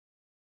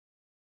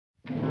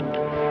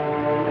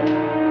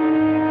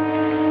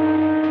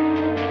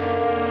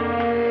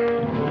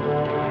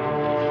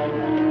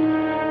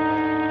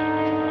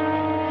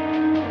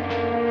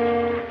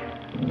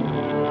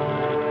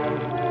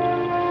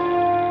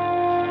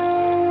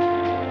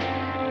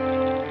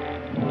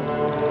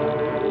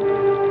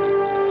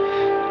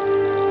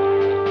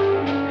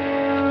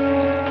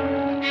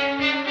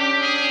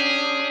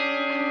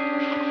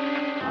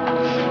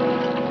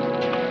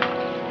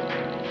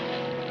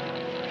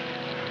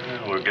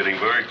we're getting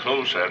very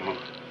close, Admiral.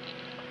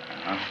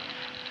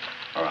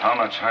 Well, how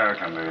much higher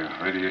can the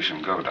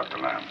radiation go, Dr.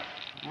 Land?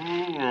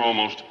 We're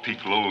almost at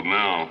peak load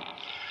now,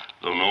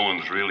 though no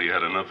one's really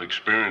had enough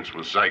experience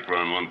with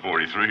Zyklon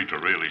 143 to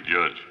really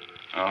judge.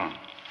 Oh.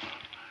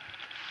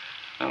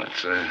 Well,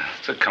 it's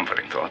a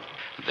comforting thought.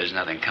 There's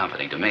nothing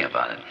comforting to me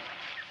about it.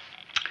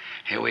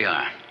 Here we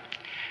are,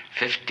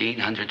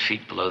 1,500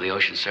 feet below the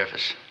ocean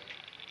surface.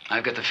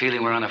 I've got the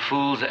feeling we're on a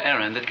fool's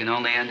errand that can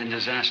only end in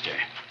disaster.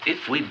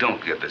 If we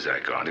don't get the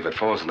Zyklon, if it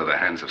falls into the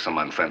hands of some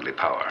unfriendly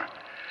power,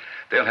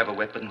 they'll have a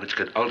weapon which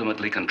could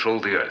ultimately control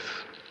the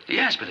Earth.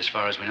 Yes, but as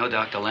far as we know,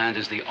 Dr. Land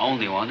is the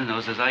only one who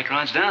knows the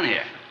Zyklon's down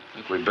here.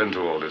 If we've been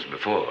through all this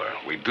before,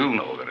 we do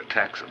know that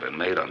attacks have been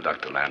made on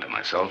Dr. Land and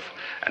myself,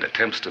 and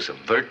attempts to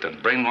subvert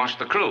and brainwash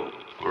the crew.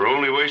 We're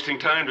only wasting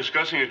time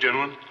discussing it,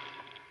 gentlemen.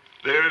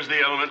 There's the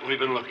element we've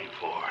been looking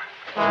for.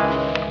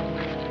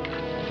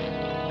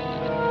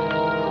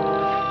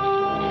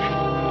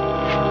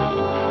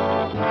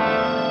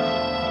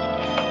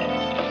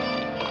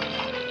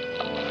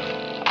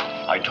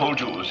 I told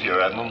you it was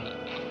here, Admiral.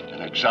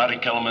 An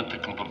exotic element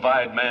that can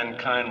provide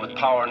mankind with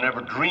power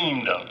never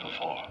dreamed of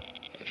before.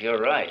 If you're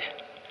right,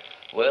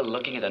 we're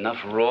looking at enough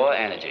raw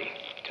energy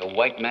to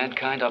wipe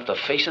mankind off the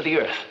face of the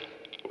Earth.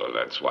 Well,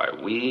 that's why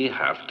we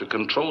have to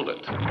control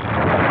it.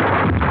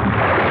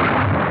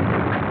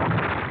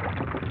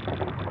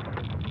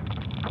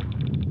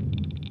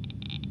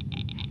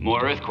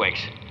 More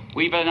earthquakes.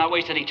 We better not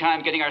waste any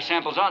time getting our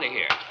samples out of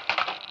here.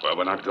 Well,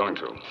 we're not going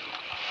to.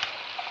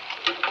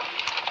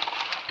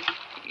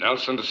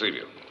 Nelson to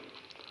Seaview.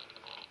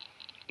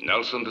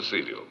 Nelson to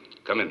Seaview.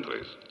 Come in,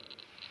 please.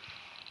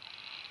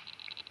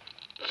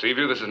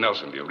 Seaview, this is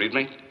Nelson. Do you read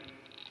me?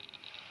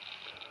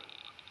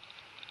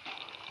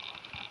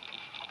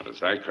 The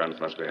cyclones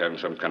must be having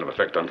some kind of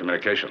effect on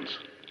communications.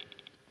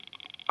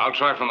 I'll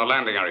try from the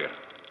landing area.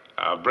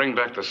 I'll bring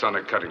back the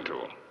sonic cutting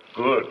tool.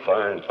 Good,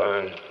 fine.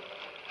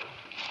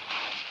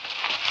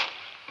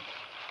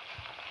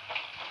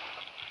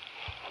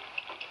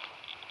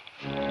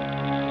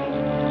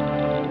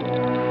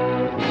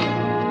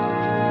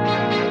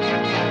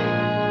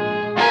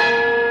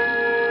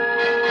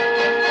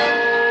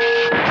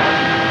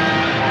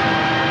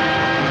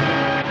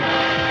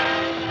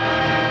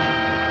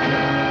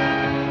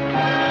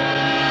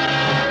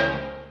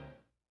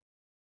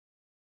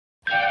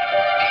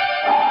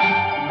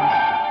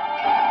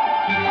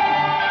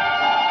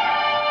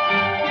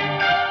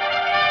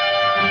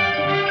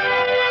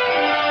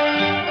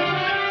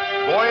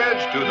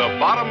 Voyage to the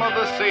Bottom of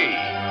the Sea,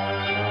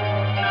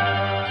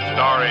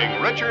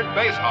 starring Richard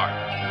Basehart,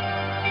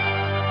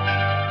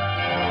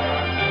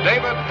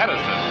 David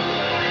Hedison,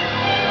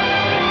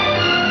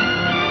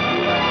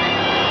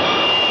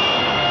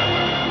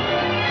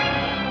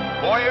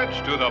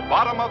 Voyage to the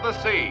Bottom of the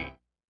Sea.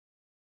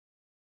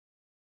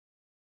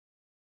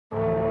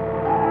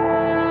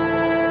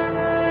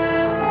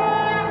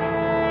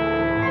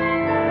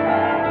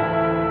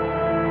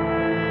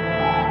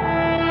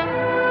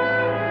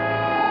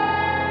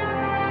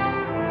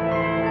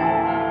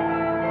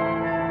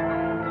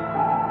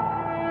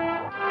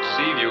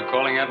 Seaview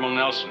calling Admiral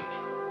Nelson.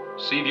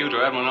 Seaview to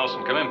Admiral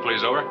Nelson. Come in,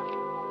 please. Over.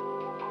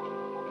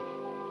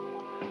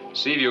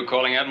 Seaview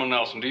calling Admiral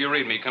Nelson. Do you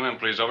read me? Come in,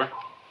 please. Over.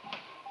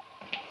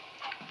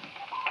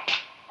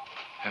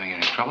 Having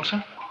any trouble,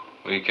 sir?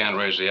 We can't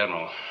raise the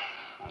Admiral.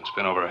 It's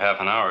been over half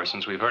an hour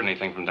since we've heard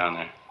anything from down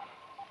there.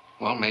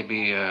 Well,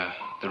 maybe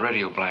the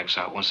radio blacks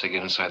out once they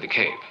get inside the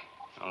cave.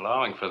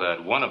 Allowing for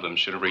that, one of them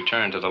should have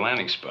returned to the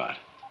landing spot.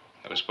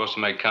 They were supposed to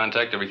make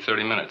contact every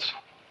 30 minutes.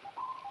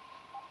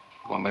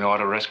 Want me to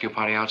order a rescue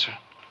party out, sir?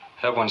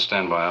 Have one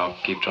stand by. I'll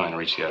keep trying to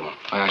reach the Admiral.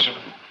 Aye, sir.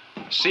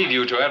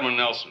 Seaview to Admiral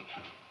Nelson.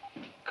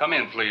 Come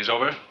in, please.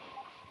 Over.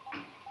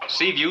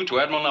 Seaview to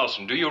Admiral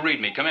Nelson. Do you read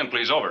me? Come in,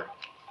 please. Over.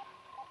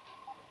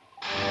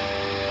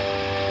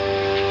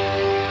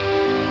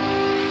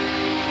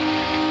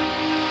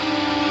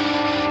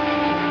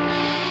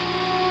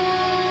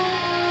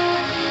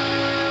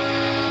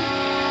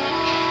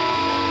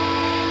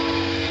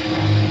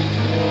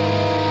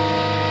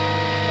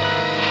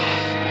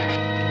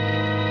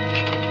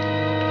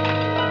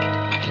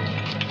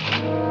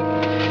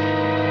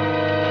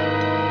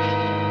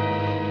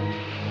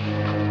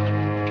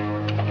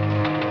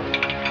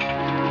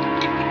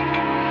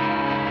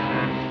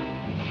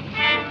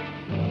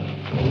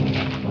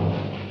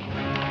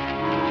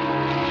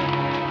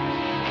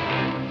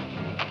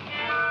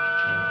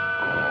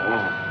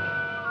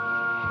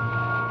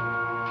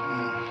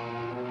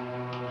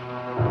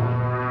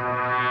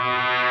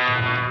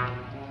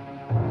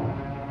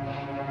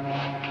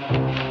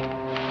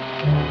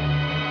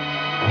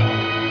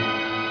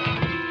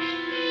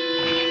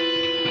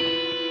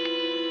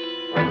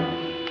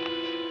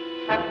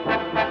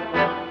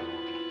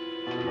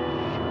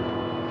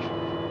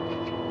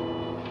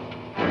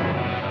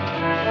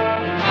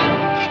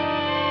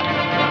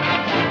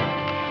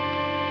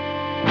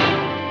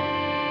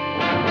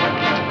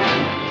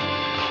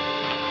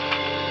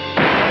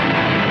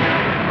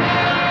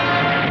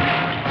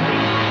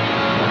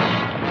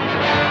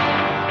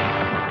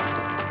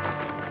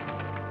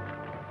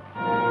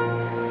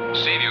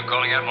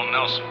 calling Admiral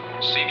Nelson.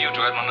 Seaview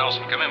to Admiral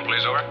Nelson. Come in,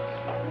 please, over.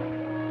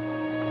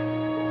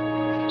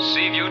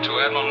 Seaview to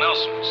Admiral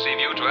Nelson.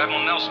 Seaview to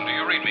Admiral Nelson. Do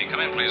you read me? Come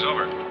in, please,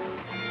 over.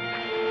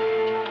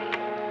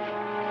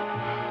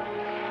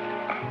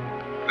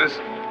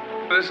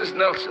 This is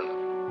Nelson.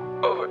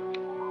 Over.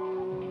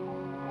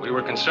 We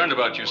were concerned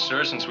about you,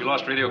 sir, since we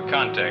lost radio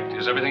contact.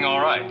 Is everything all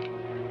right?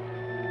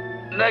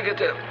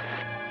 Negative.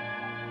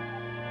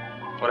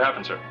 What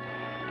happened, sir?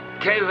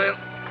 Cave in.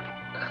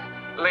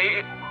 Lee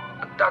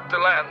and Dr.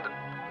 Land.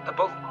 They're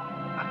both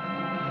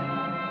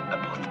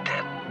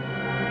dead.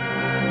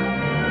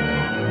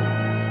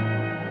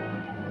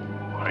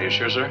 Are you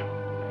sure, sir?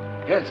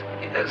 Yes,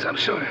 I'm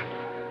sure.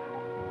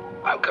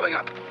 I'm coming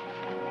up.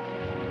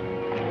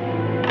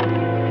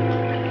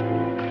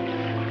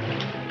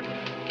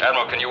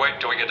 Admiral, can you wait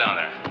until we get down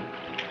there?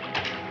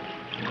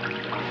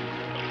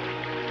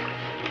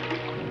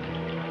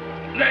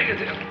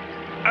 Negative.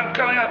 I'm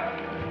coming up.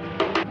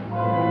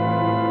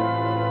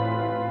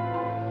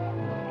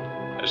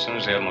 As soon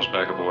as the Admiral's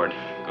back aboard,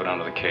 go down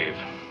to the cave.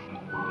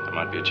 There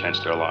might be a chance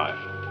they're alive.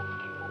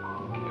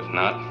 If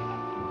not,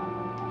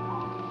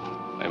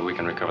 maybe we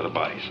can recover the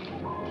bodies.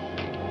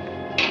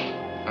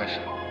 I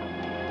see.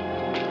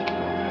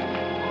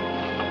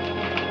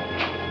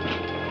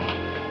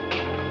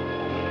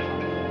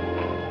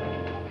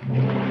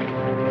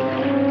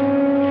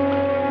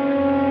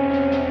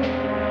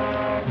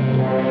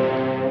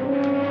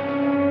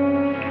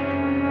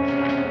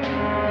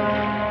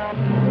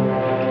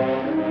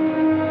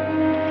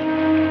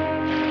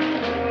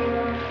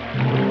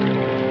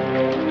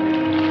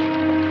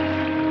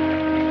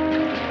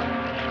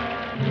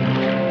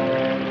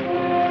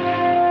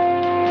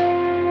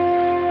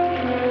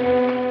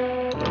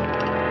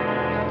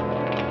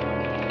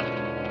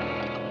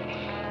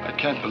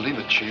 Believe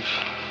it, Chief.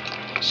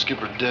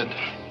 Skipper dead.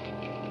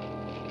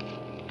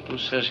 Who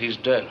says he's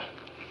dead?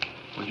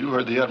 Well, you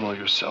heard the Admiral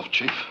yourself,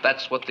 Chief.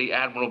 That's what the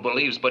Admiral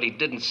believes, but he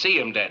didn't see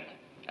him dead.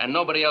 And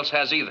nobody else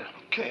has either.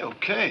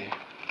 Okay.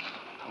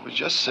 I was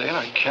just saying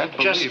I can't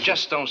believe...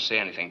 Just don't say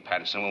anything,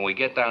 Patterson. When we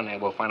get down there,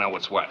 we'll find out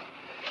what's what.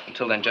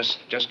 Until then, just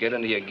get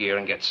into your gear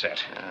and get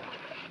set.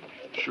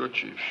 Sure,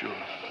 Chief, sure.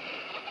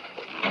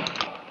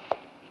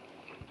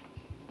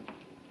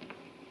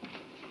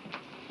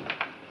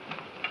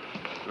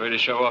 Ready to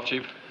show off,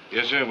 Chief?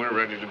 Yes, sir. We're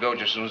ready to go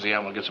just as soon as the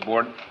Admiral gets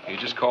aboard. You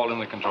just called in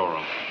the control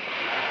room.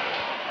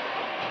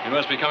 You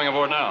must be coming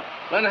aboard now.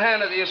 Lend a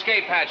hand to the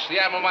escape hatch. The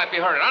Admiral might be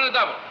hurt. On a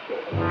double.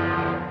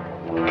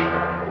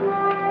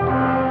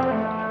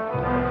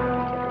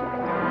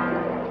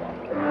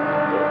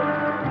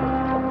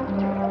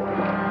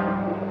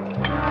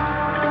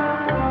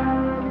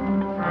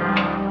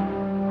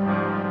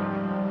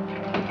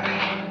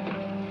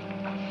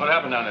 What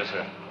happened down there,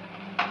 sir?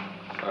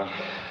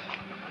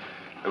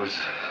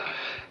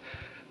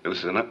 There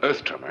was an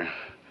earth tremor,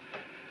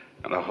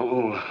 and the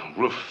whole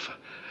roof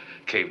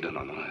caved in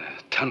on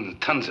them.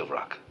 Tons of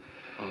rock.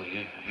 Oh,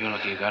 you're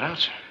lucky you got out,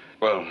 sir.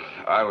 Well,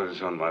 I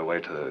was on my way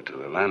to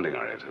the landing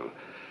area to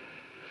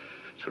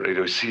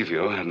radio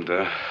Seaview, and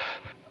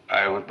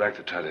I went back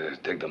to try to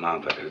dig them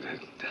out, but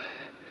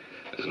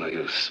there's no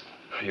use.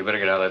 You better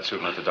get out of that suit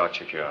and let the doc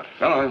check you out.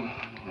 No, I'm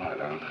all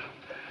right.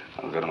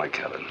 I'll go to my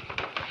cabin.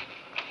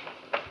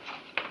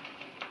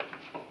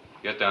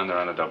 Get down there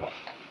on a double.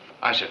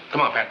 I said,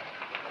 come on, Pat.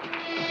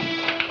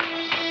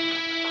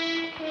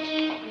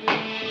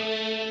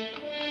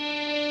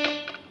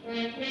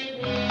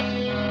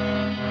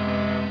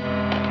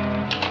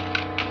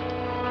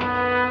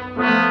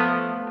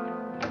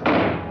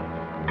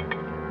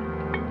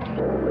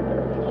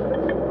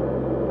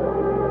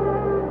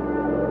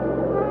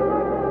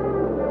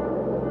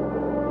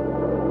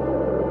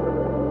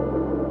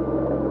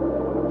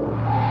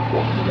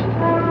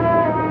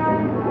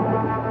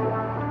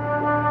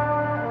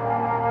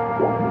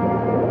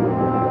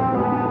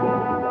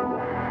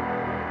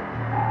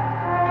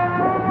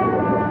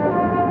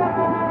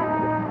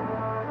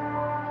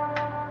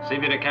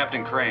 Seaview to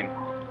Captain Crane.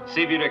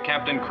 Seaview to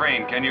Captain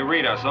Crane. Can you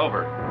read us?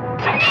 Over.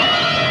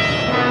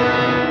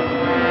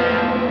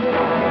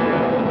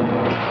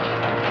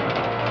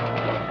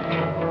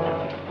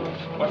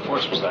 What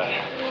force was that?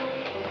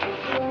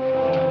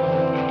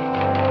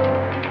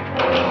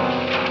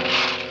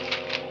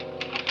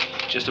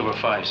 Just over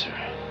 5, sir.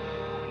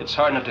 It's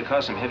hard enough to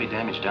cause some heavy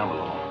damage down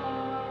below.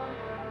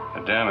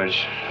 The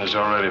damage has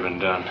already been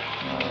done.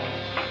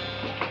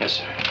 Yes,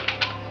 sir.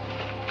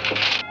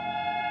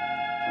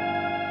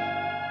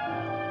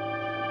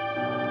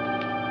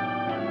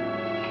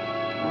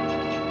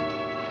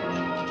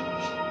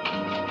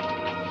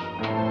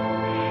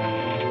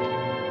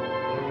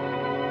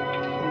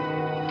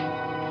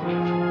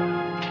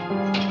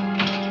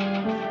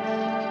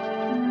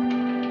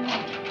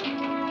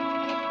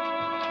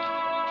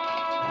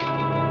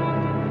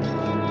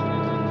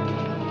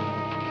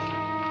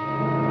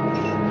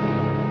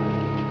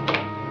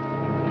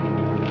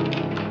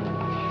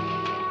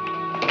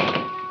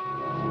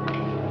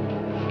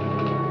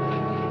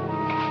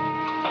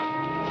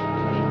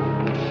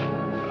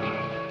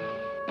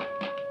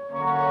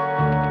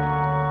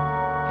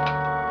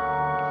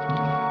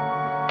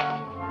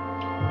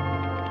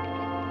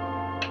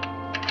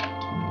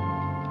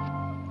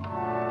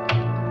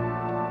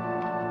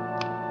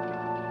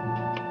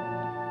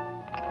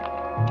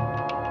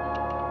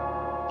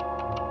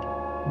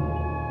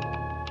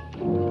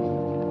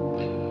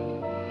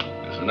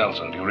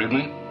 Nelson, do you read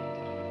me?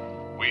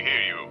 We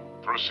hear you.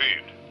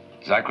 Proceed.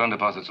 Zycron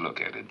deposits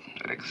located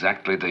at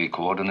exactly the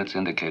coordinates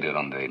indicated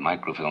on the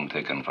microfilm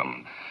taken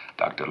from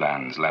Dr.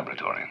 Land's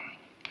laboratory.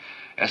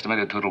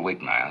 Estimated total weight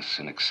mass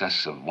in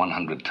excess of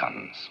 100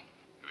 tons.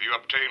 Have you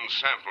obtained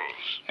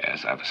samples?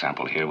 Yes, I have a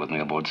sample here with me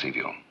aboard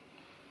Seaview.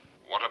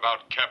 What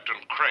about Captain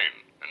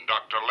Crane and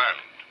Dr. Land?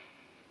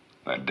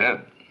 They're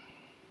dead.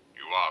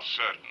 You are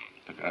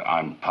certain?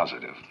 I'm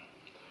positive.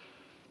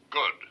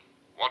 Good.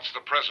 What's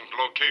the present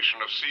location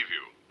of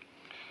Seaview?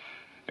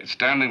 It's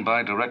standing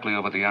by directly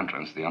over the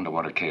entrance to the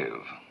underwater cave.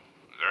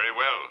 Very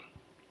well.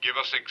 Give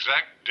us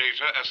exact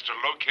data as to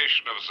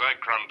location of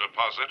Zycron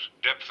deposit,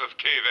 depth of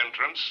cave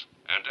entrance,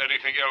 and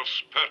anything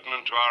else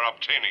pertinent to our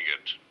obtaining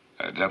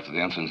it. Depth of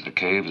the entrance to the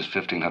cave is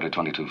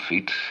 1,522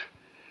 feet.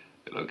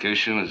 The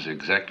location is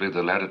exactly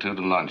the latitude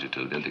and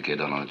longitude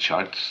indicated on the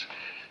charts.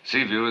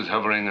 Seaview is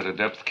hovering at a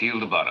depth keel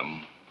to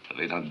bottom of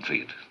 800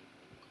 feet.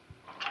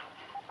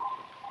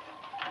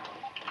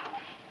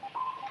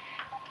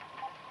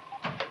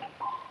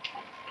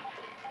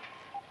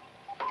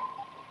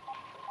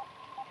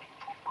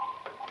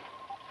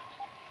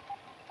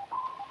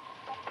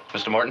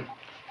 Mr. Morton,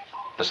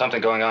 there's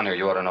something going on here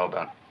you ought to know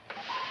about.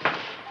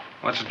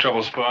 What's the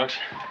trouble, Sparks?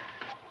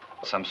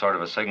 Some sort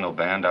of a signal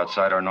band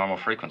outside our normal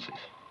frequencies.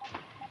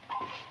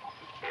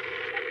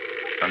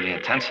 From the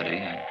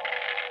intensity,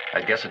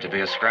 I'd guess it to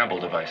be a scramble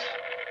device.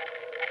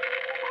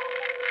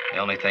 The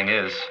only thing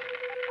is,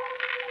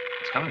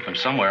 it's coming from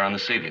somewhere on the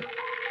Seaview.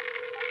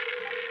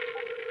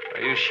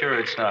 Are you sure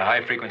it's not a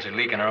high-frequency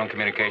leak in our own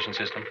communication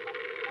system?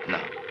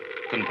 No,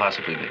 couldn't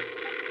possibly be.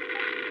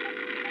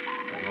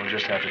 We'll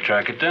just have to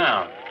track it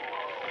down.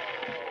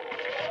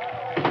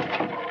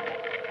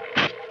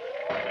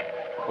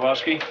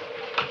 Kowalski?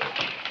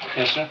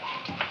 Yes, sir?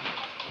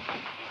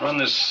 Run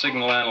this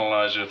signal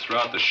analyzer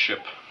throughout the ship.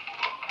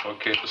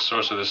 Locate the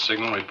source of the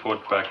signal,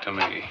 report back to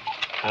me.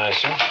 Aye,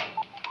 sir.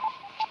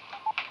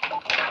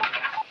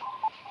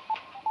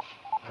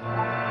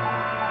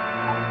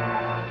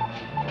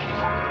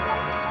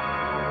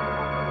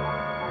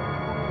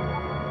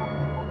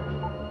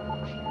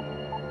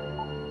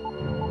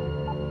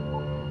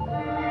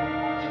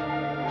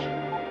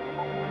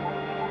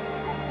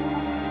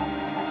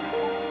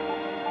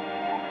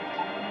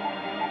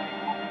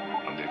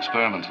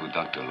 Experiments with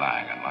Dr.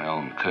 Lang and my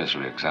own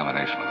cursory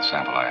examination of the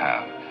sample I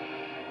have,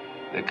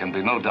 there can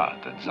be no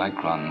doubt that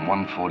Zycron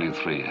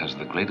 143 has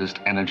the greatest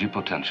energy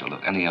potential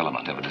of any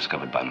element ever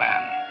discovered by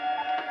man.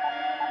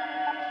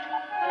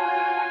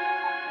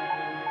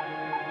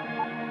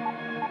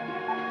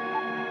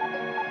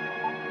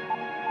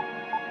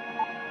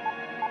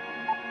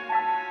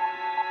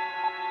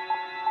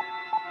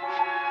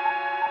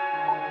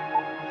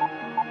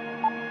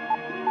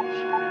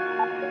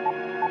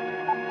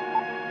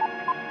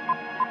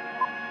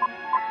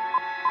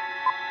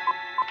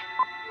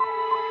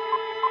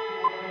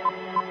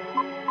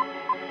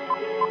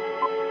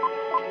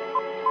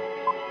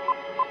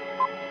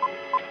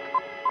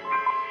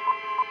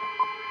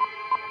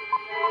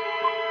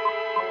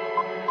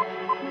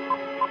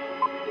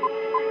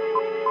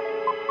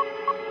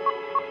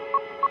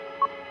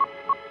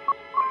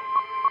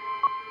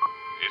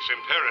 It's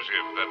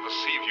imperative that the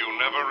Seaview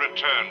never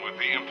return with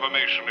the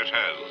information it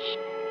has.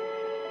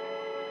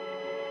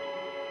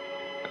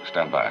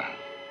 Stand by.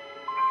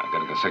 I'm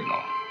getting a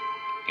signal.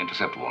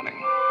 Intercept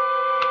warning.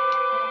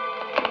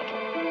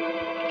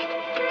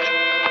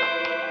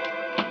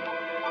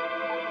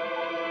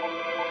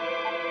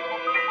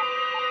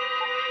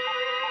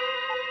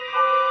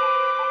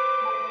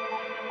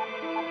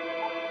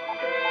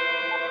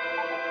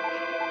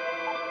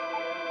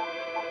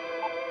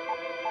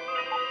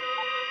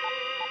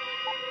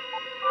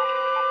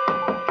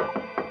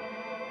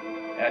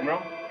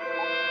 Admiral?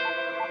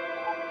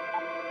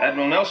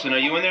 Admiral Nelson, are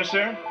you in there,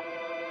 sir?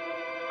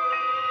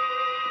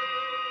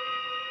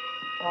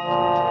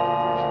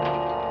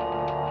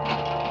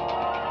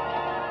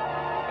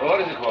 What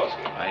is it,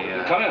 Kowalski?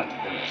 Come in.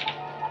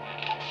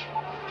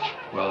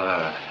 Well,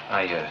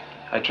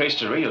 I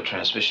traced a radio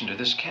transmission to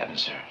this cabin,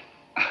 sir.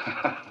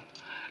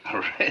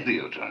 A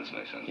radio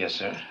transmission? Yes,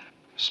 sir.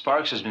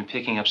 Sparks has been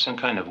picking up some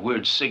kind of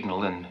weird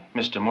signal, and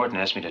Mr. Morton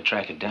asked me to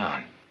track it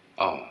down.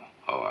 Oh,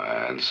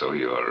 and so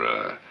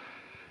your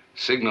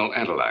signal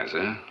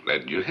analyzer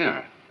led you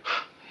here?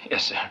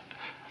 Yes, sir.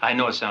 I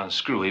know it sounds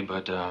screwy,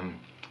 but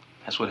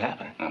that's what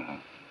happened.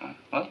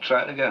 Well,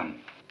 try it again.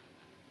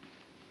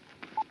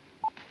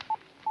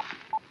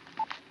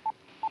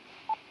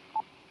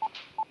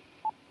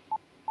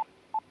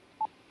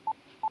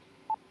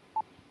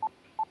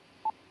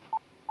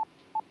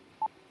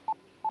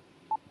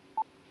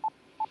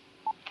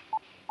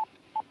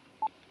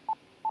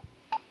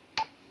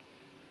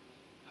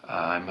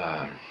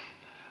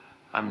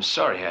 I'm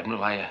sorry,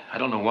 Admiral. I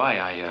don't know why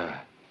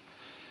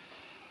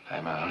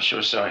I'm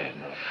sure sorry,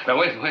 Admiral. Now,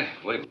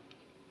 wait.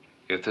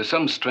 If there's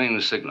some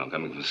strange signal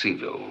coming from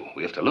Seaview,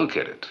 we have to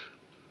locate it.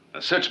 Now,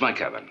 search my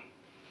cabin.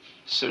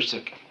 Search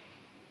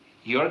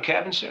your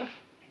cabin, sir?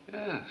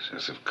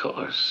 Yes, of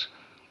course.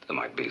 There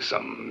might be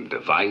some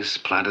device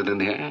planted in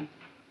here.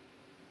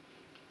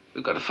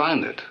 We've got to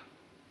find it.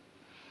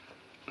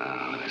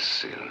 Now, let me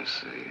see.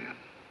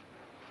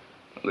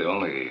 The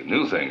only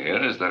new thing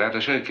here is that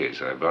attaché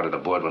case. I brought it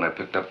aboard when I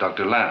picked up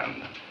Dr.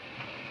 Land.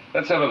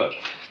 Let's have a look.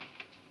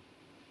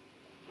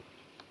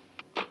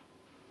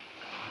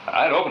 All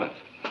right, open it.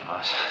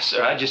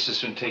 Sir, I'd just as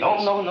soon take No,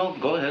 this. no.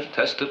 Go ahead.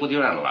 Test it with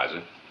your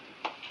analyzer.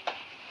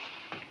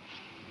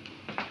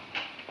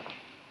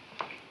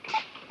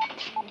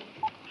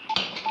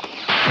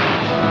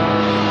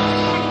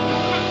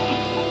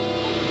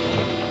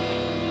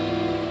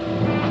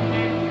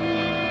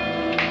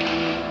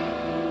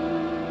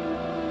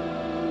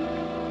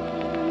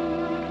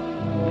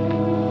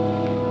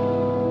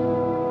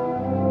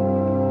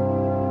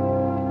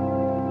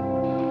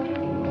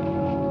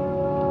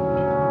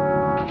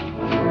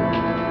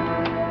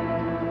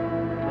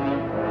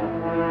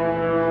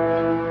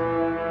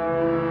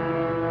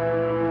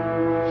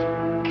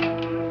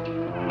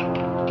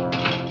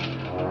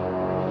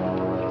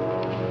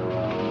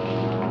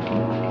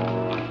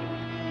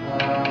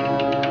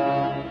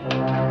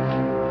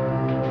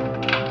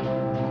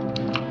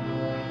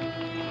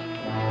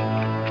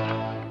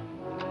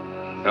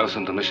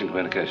 Nelson to Mission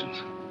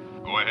Communications.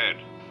 Go ahead.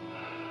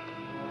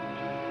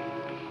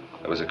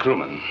 There was a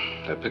crewman.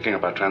 They're picking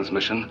up our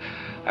transmission.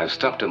 I've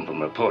stopped him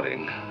from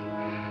reporting.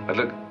 But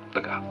look,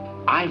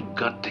 I've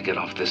got to get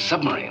off this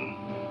submarine.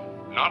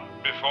 Not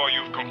before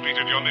you've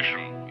completed your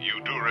mission.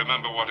 You do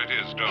remember what it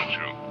is, don't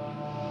you?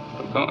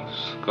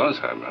 Of course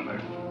I remember.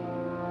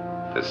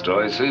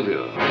 Destroy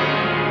Seaview.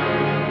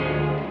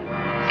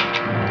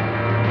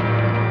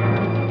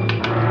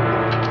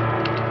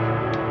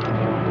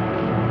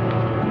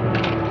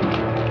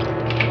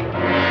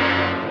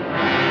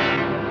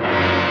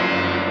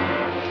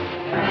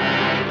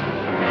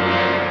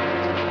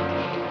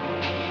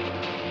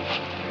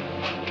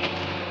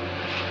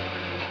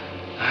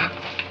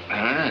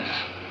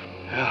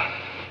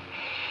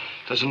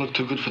 Doesn't look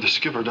too good for the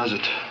skipper, does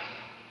it?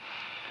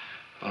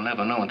 We'll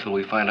never know until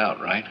we find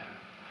out, right?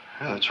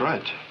 Yeah, that's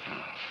right.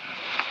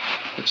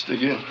 Let's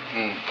dig in.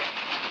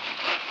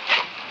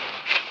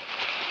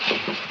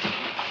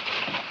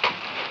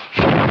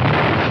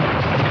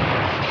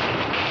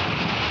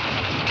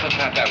 Look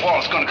out, that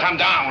wall's gonna come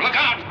down. Look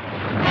out!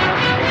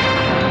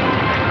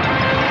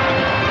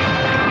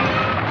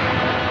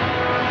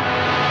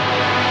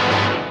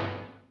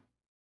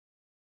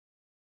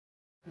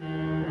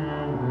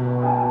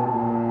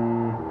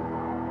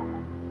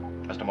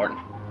 Mr. Morton,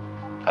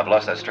 I've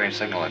lost that strange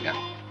signal again.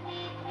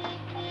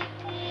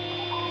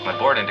 My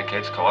board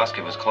indicates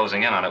Kowalski was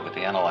closing in on it with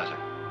the analyzer.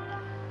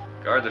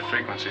 Guard the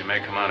frequency. It may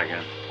come on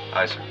again.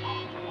 Aye, sir.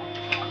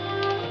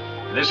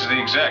 This is the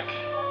exec.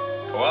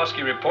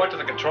 Kowalski, report to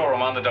the control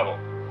room on the double.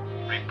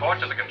 Report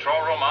to the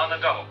control room on the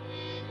double.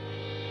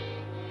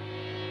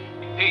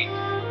 Pete,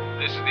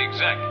 this is the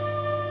exec.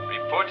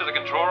 Report to the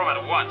control room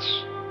at once.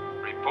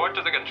 Report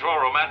to the control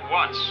room at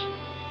once.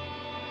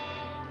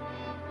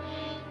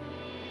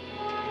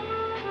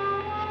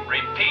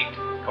 Repeat.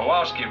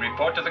 Kowalski,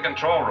 report to the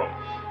control room.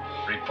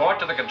 Report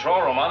to the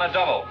control room on a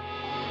double.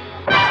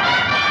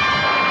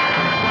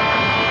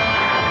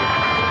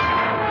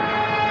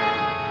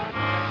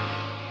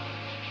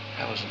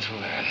 That wasn't too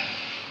bad.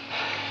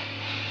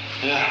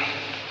 Yeah.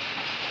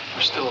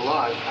 We're still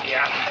alive.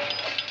 Yeah.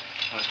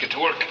 Let's get to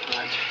work.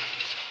 Right.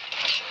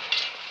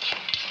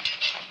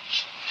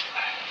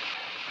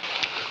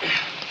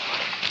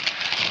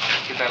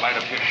 Get that light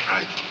up here.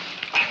 Right.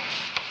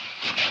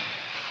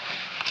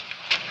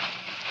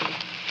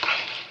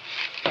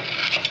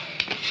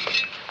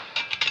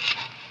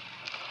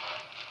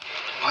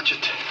 Watch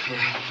it.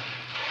 Yeah.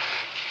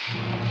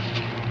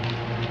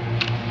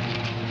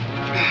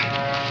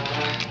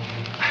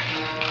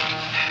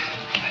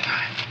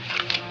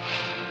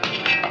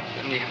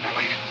 Let me have that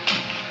light.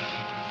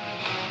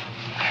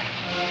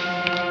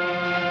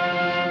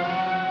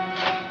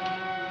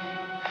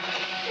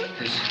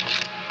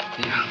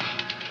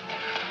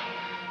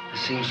 There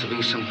seems to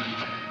be some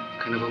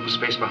kind of open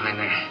space behind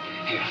there.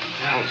 Here,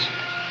 hold.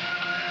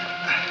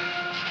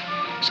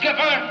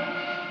 Skipper!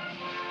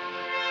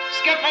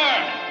 Skipper!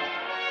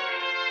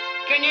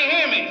 Can you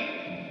hear me?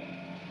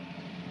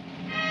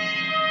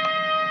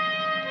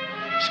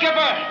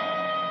 Skipper!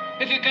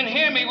 If you can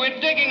hear me, we're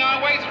digging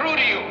our way through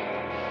to you.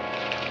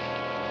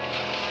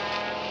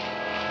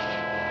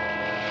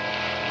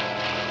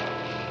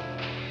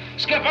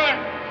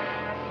 Skipper!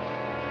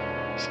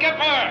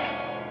 Skipper!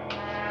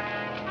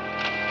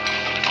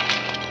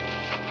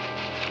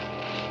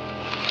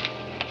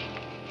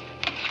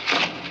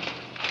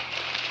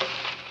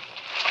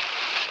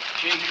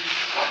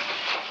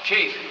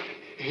 Chief.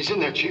 He's in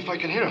there, Chief. I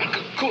can hear him.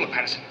 Cool it,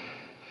 Patterson.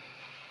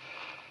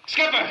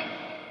 Skipper!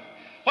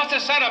 What's the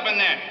setup in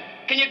there?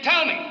 Can you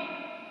tell me?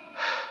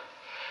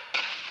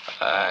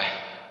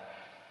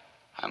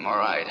 I'm all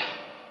right.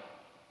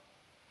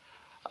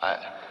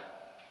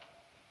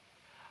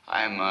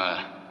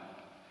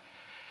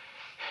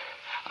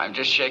 I'm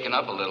just shaken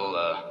up a little,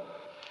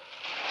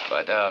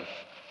 but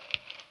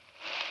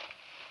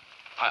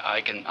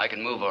I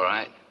can move all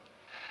right.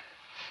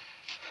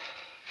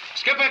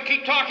 Skipper,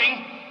 keep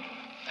talking.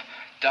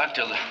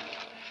 Dr.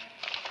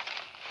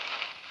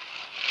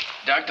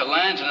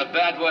 Land's in a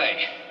bad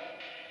way.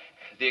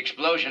 The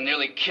explosion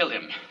nearly killed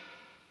him.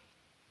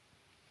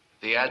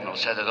 The Admiral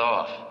set it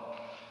off.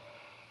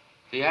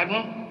 The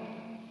Admiral?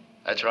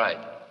 That's right.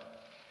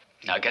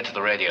 Now get to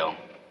the radio.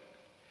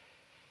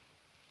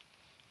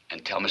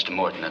 And tell Mr.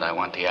 Morton that I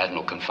want the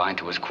Admiral confined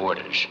to his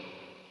quarters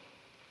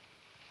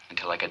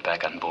until I get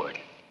back on board.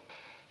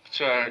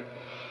 Sir,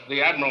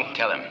 the Admiral...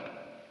 Tell him.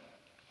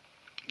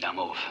 Now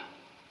move.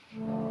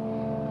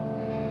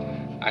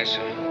 Aye,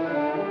 sir.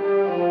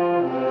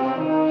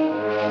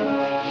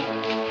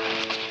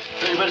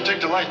 Hey, you better take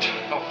the light.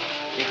 Oh,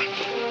 yeah.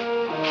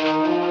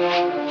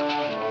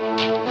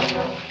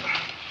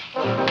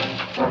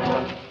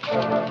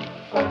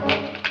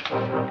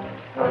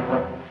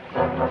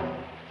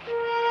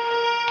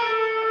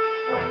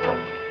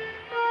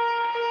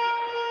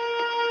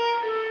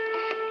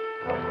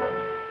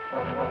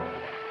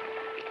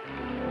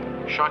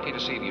 Sharkey to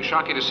Seaview.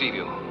 Sharkey to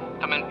Seaview.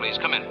 Come in, please.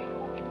 Come in.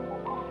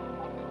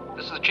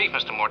 This is the chief,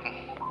 Mr. Morton.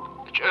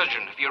 It's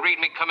urgent. If you read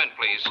me, come in,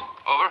 please.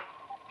 Over.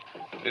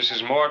 This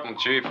is Morton,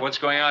 Chief. What's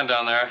going on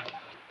down there?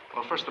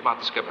 Well, first about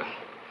the skipper.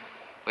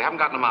 We haven't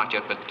gotten him out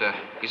yet, but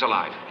he's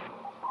alive.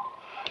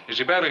 Is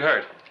he badly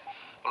hurt?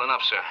 Well,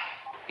 enough, sir.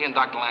 He and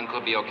Dr. Land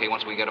could be okay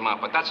once we get him out,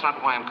 but that's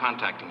not why I'm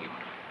contacting you.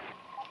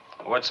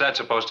 What's that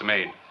supposed to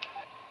mean?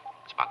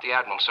 It's about the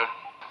Admiral, sir.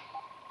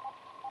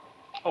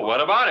 Oh,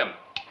 what about him?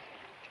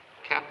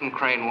 Captain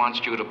Crane wants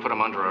you to put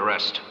him under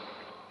arrest.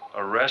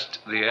 Arrest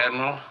the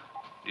Admiral?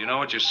 Do you know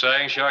what you're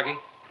saying, Sharkey?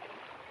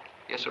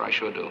 Yes, sir, I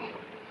sure do.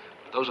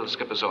 Those are the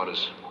skipper's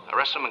orders.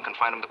 Arrest him and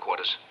confine him to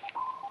quarters.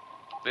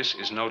 This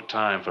is no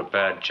time for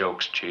bad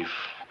jokes, Chief.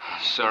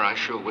 Sir, I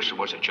sure wish it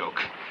was a joke.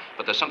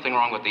 But there's something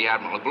wrong with the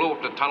Admiral. He blew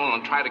up the tunnel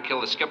and tried to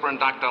kill the skipper and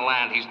Dr.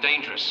 Land. He's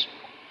dangerous.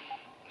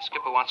 The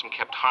skipper wants him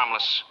kept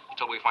harmless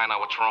until we find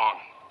out what's wrong.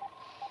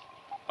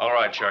 All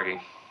right,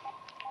 Sharkey.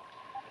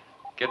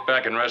 Get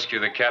back and rescue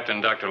the captain,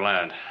 Dr.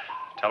 Land.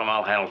 Tell him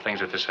I'll handle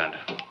things at this end.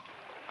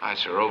 Aye,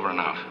 sir. Over and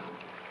out.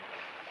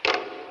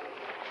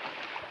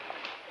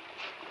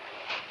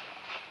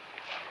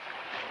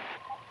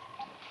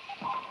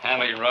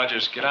 Hanley,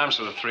 Rogers, get arms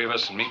for the three of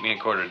us and meet me in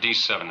quarter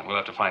D7. We'll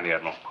have to find the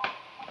Admiral.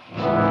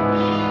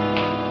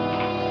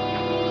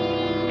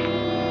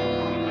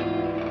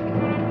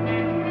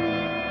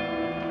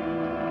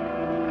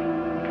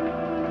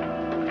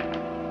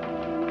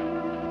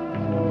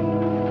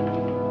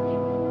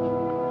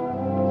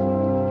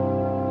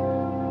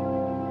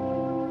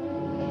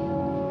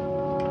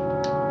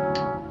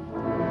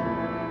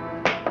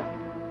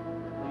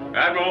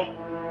 Admiral?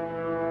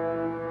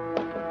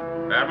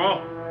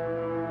 Admiral?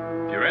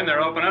 If you're in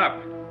there, open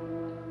up.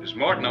 This is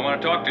Morton. I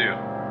want to talk to you.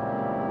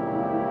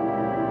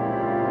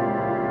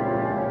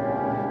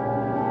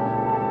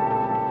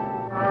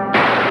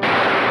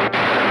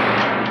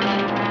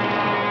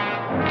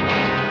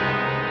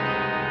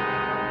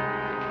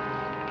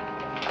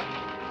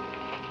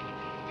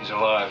 He's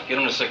alive. Get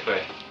him to sick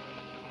bay.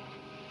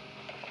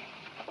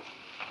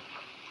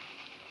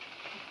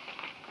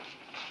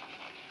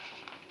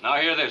 Now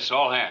hear this,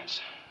 all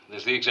hands.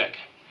 There's the exec.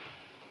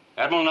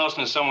 Admiral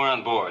Nelson is somewhere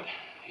on board.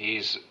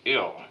 He's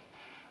ill.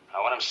 I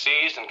want him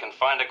seized and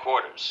confined to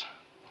quarters.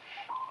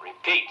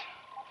 Repeat.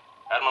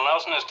 Admiral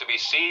Nelson is to be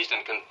seized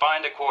and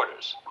confined to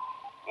quarters.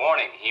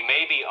 Warning, he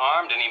may be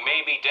armed and he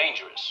may be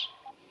dangerous.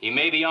 He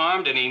may be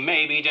armed and he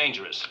may be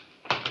dangerous.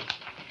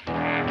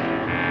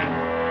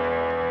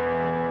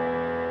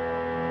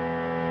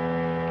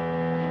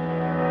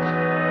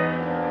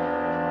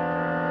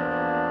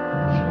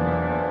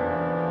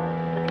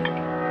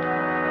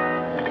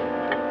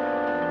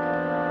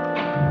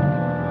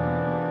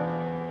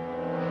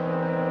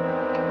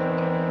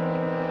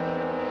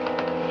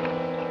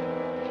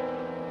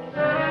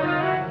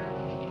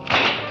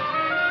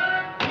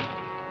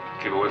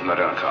 Keep away from that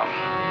intercom.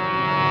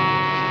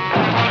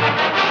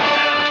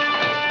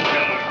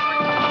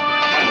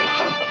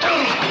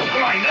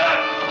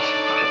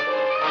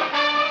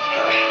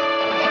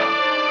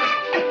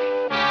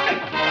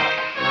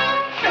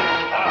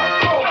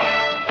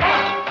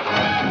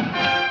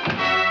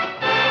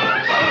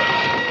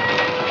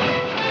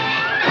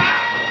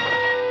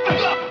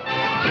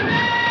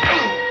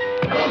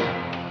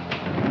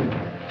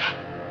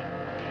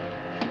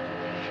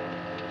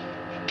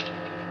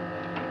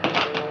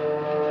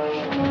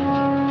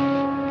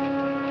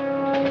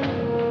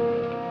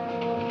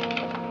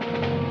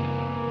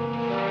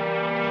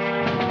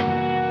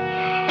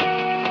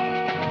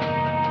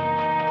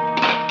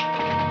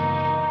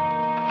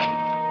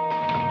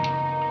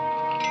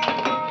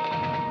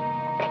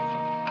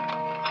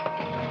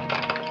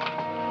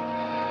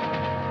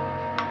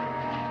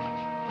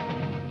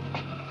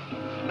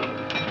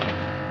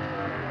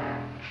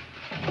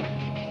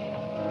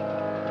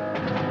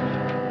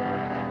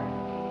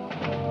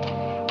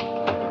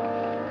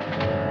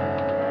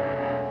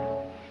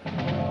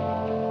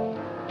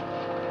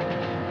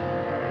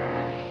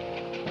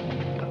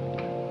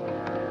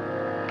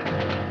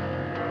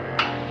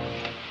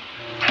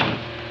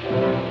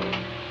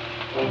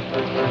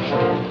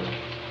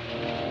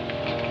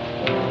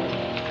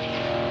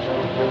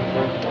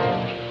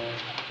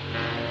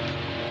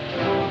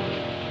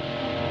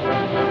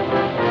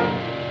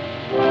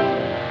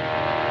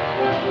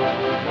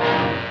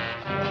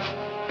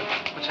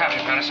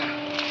 Patterson?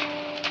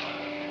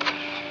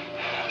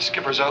 The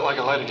skipper's out like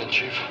a light again,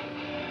 Chief.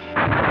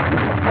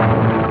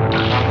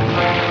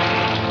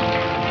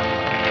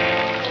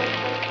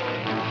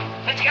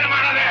 Let's get him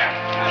out of there!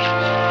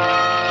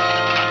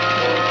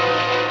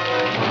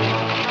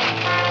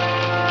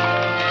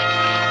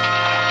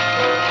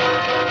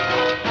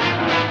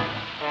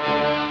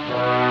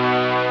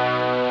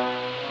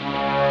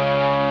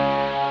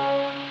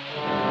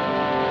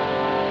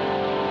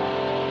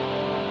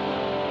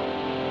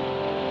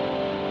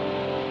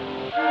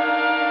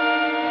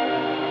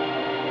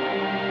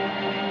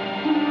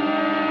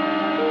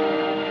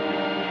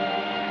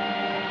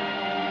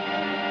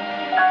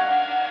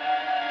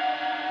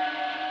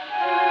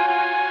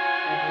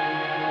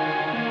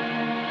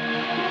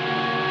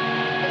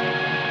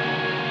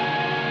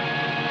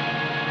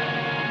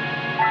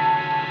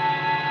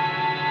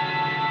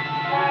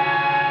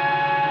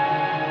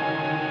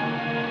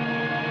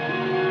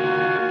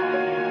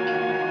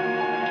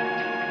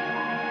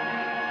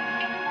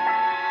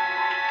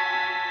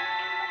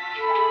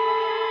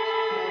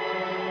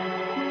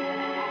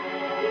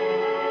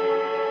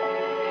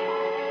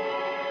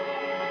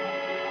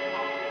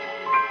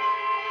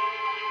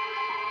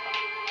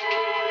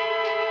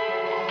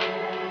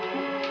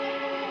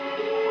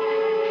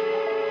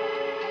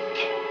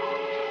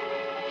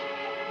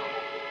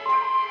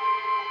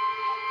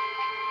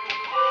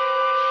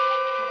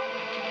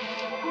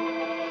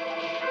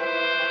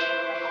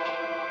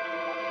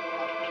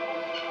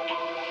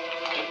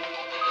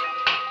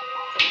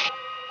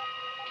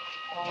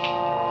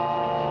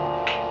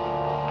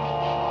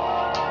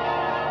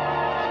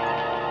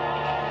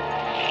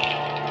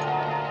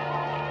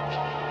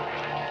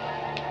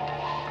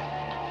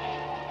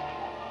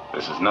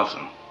 This is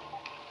Nelson.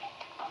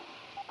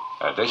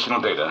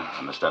 Additional data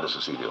on the status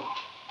of Seaview.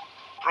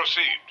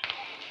 Proceed.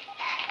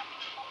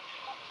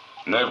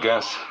 Nerve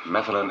gas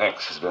methylene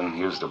X has been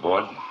used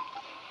aboard.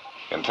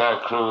 The entire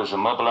crew is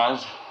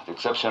immobilized, with the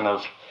exception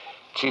of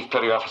Chief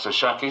Petty Officer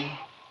Sharkey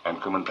and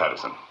Crewman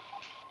Patterson.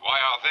 Why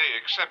are they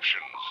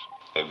exceptions?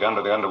 They've gone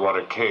to the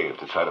underwater cave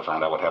to try to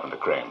find out what happened to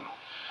Crane.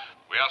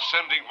 We are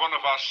sending one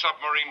of our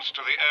submarines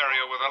to the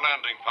area with a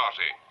landing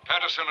party.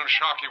 Patterson and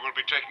Sharkey will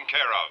be taken care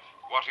of.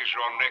 What is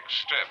your next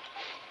step?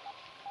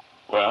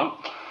 Well,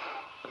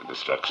 the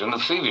destruction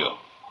of Seaview.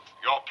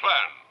 Your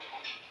plan?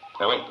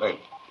 Now, wait.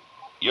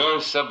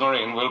 Your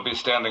submarine will be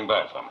standing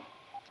by for me.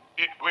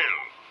 It will.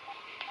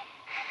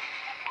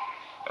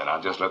 And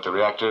I'll just let the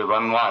reactor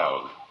run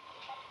wild.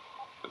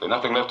 There'll be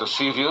nothing left of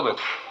Seaview but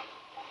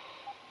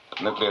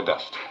nuclear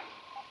dust.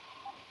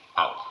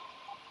 Out.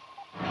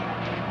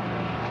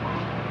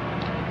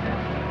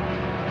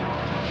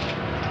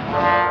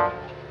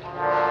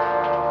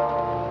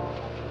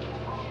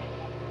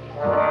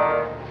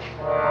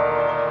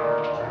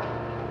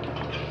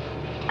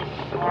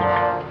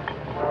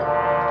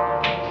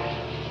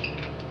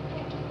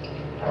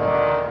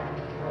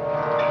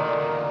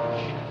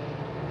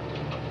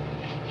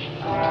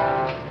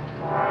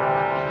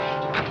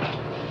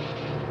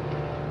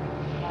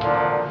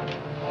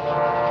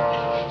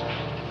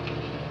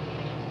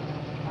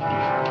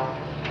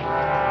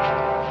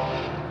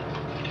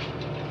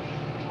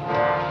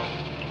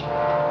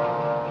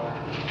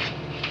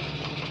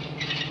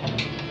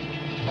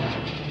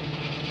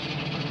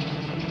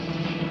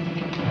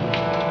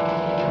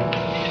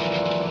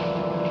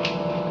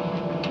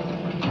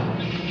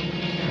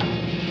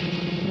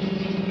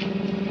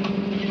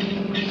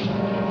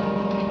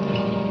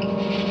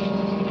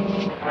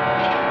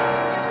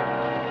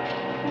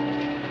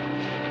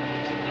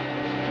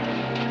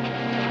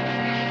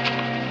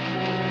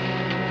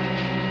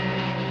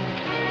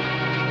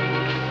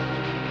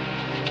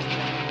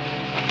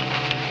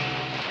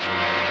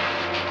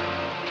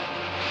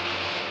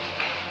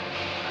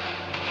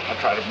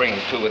 Try to bring him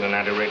to with an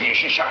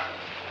anti-radiation shot.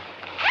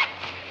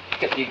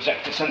 Get the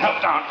executives and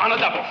help down on a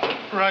double.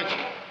 Right.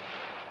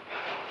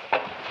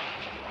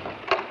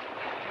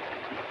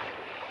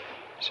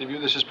 Seaview,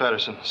 this is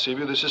Patterson.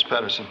 Seaview, this is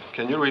Patterson.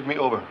 Can you read me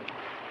over?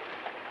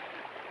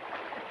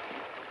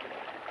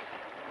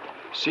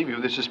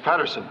 Seaview, this is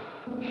Patterson.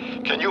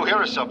 Can you hear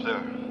us up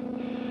there?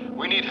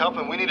 We need help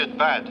and we need it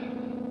bad.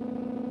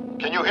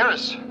 Can you hear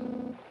us?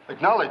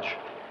 Acknowledge.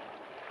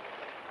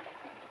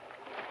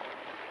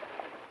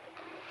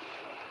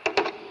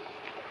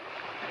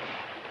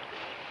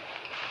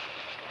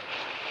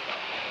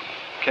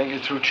 Can't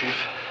get through, Chief.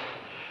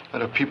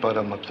 Not a peep out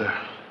of him up there.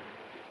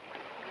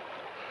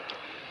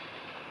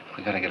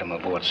 We gotta get him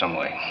aboard some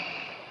way.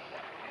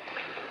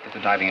 Get the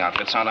diving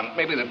outfits on him.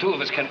 Maybe the two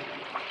of us can...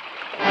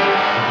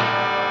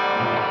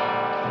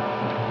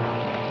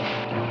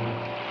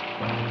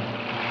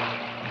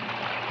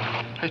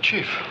 Hey,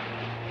 Chief.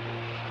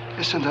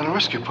 They sent down a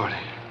rescue party.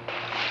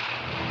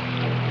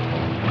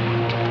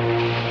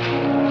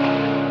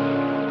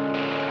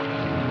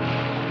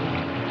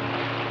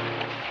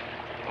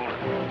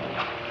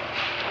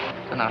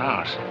 They're not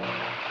ours.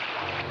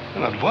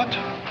 They're not what?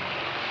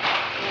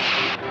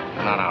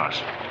 They're not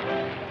ours.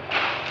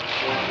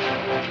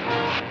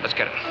 Let's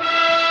get them.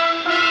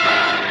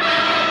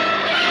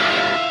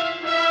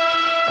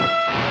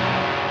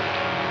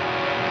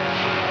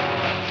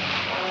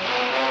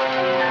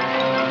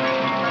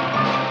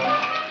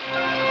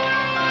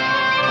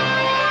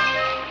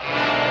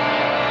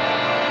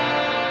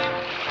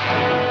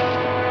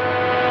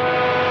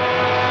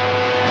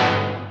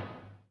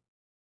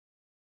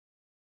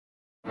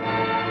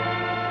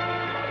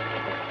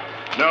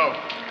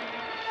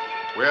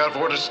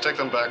 have orders to take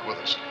them back with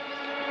us.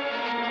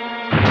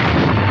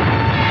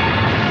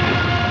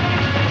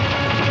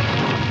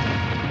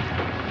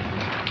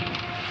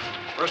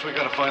 First, we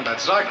gotta find that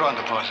Zycron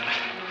deposit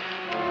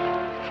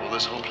before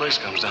this whole place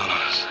comes down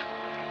on us.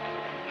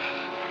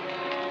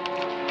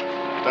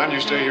 Dan,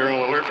 you stay here and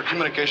we'll alert for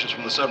communications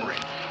from the submarine.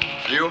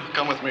 You,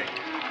 come with me.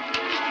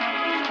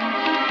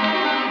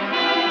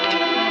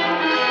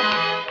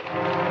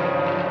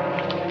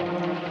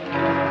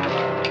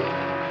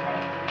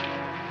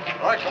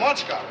 All right, come on,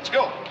 Scott, let's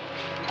go.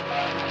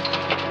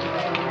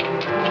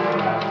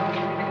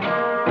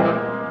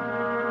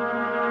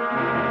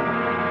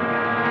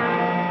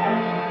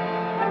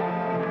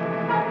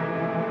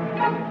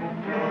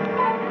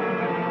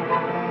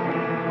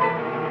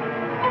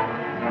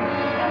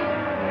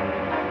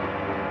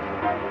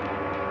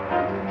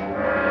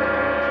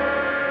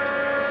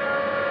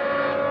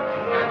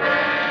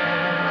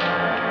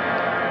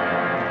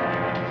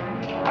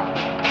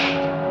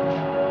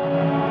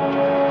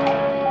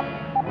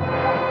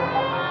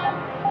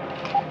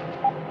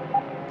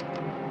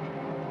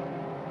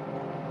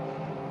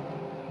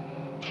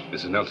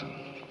 Mrs. Nelson.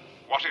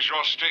 What is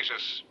your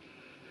status?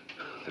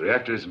 The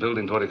reactor is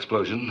building toward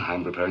explosion.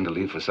 I'm preparing to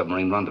leave for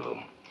submarine rendezvous.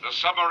 The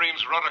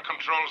submarine's rudder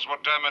controls were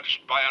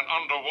damaged by an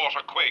underwater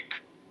quake.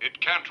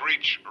 It can't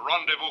reach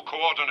rendezvous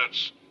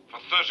coordinates for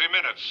 30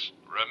 minutes.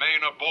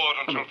 Remain aboard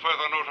until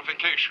further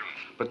notification.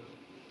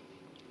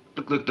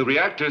 But look, the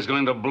reactor is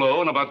going to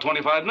blow in about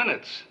 25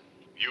 minutes.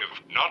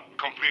 You've not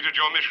completed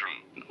your mission.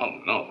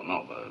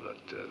 No.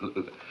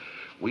 But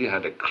we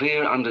had a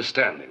clear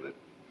understanding that...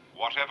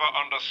 Whatever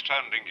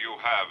understanding you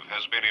have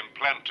has been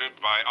implanted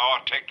by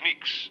our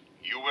techniques.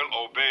 You will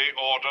obey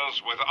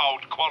orders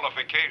without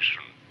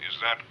qualification. Is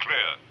that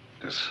clear?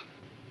 Yes.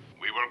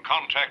 We will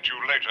contact you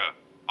later.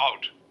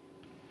 Out.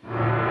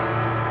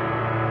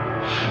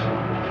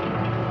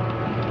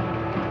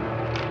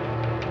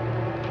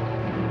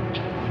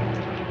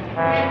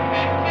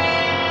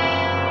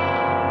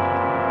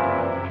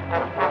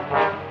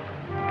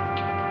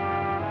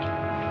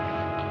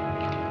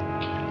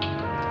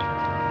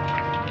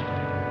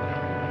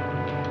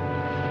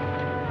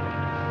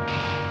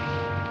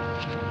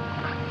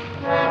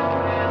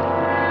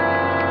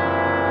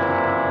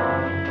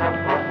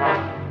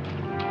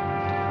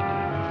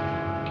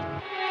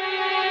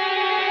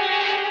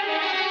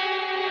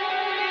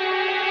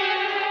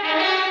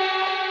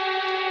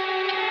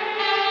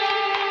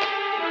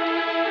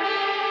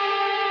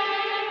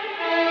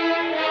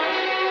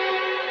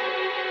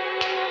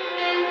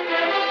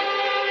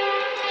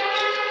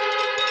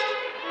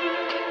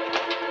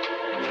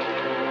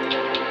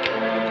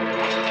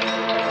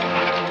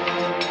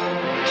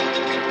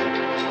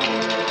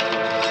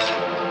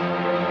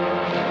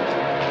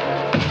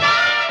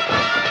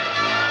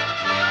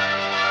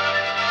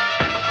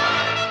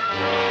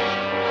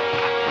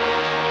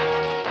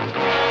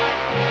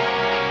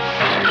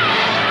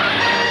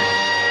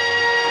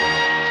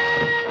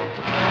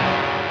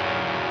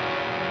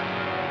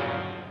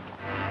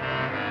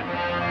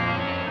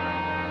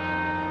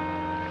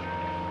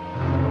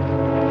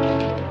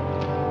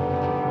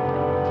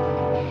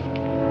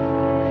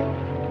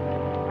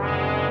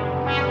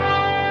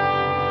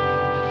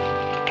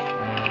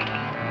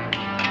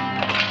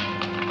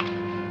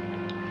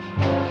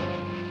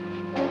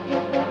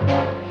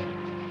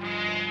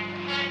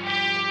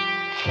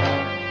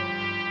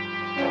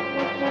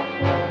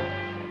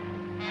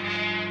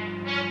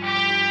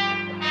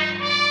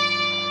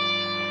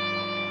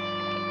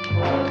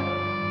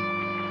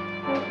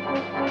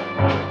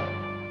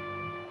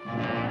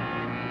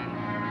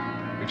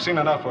 We've seen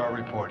enough for our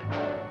report.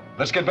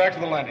 Let's get back to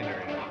the landing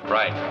area.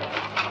 Right.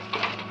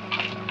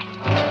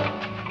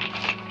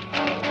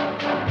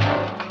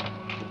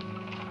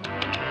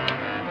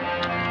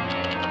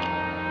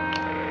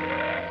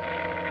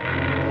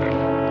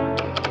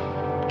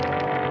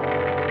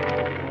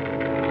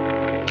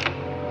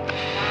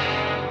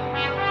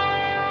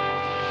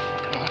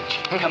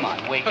 Come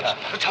on, wake up.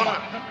 Come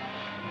on.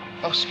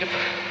 Oh, Skipper.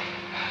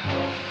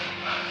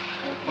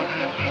 What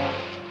happened?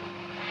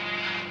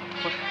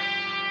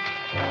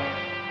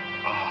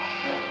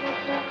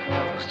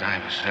 Those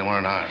divers, they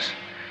weren't ours.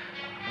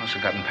 They must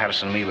have gotten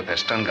Patterson and me with their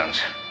stun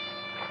guns.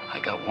 I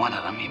got one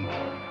of them.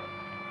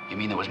 You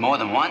mean there was more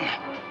than one?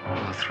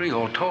 Well, 3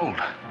 all told.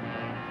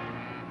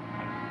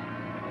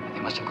 They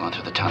must have gone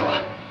through the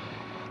tunnel.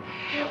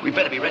 We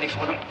better be ready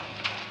for them.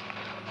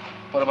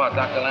 What about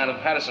Dr. Land and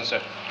Patterson,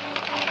 sir?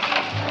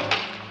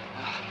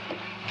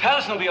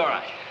 Patterson will be all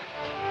right.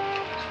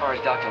 As far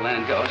as Dr.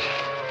 Land goes,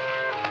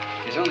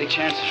 his only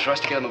chance is for us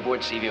to get him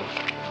aboard Seaview.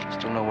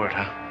 Still no word,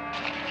 huh?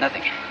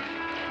 Nothing.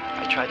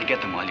 I tried to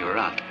get them while you were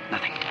out.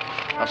 Nothing.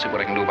 I'll see what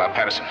I can do about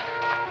Patterson.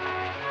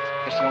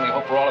 Guess the only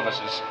hope for all of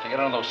us is to get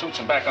on those suits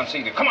and back on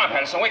Seaview. Come on,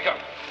 Patterson, wake up.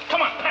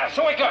 Come on,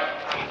 Patterson, wake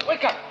up.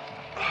 Wake up.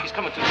 He's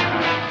coming to.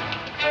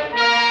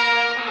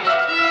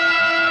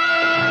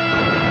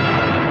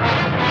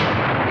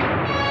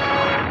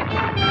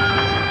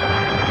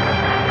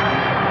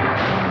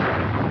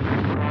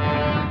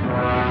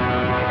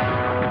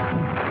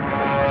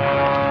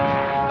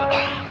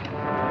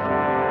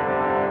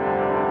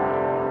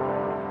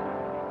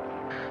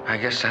 I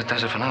guess that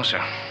does it for now,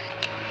 sir.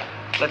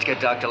 Let's get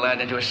Dr.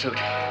 Land into a suit. We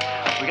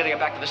gotta get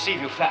back to the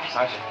Seaview fast.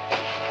 All right.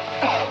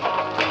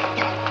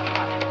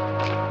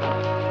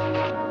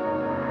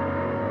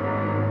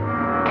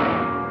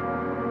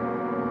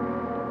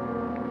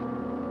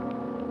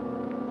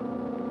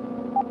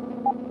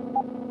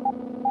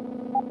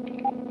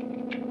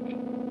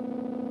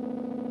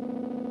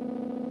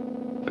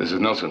 This is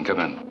Nelson. Come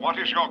in. What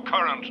is your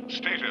current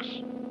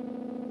status?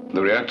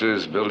 The reactor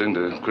is building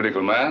to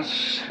critical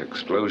mass.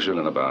 Explosion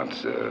in about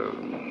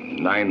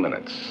 9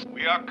 minutes.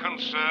 We are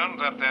concerned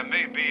that there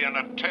may be an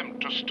attempt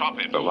to stop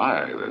it. But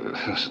why?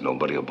 There's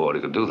nobody aboard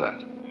who could do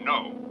that.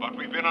 No, but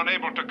we've been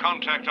unable to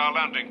contact our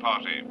landing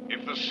party.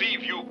 If the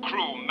Seaview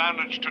crew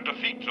manage to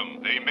defeat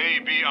them, they may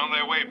be on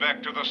their way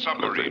back to the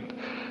submarine.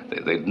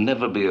 They'd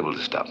never be able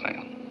to stop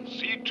me.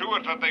 See to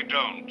it that they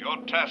don't. Your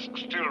task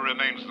still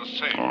remains the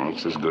same. Oh,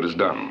 it's as good as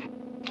done.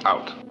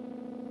 Out.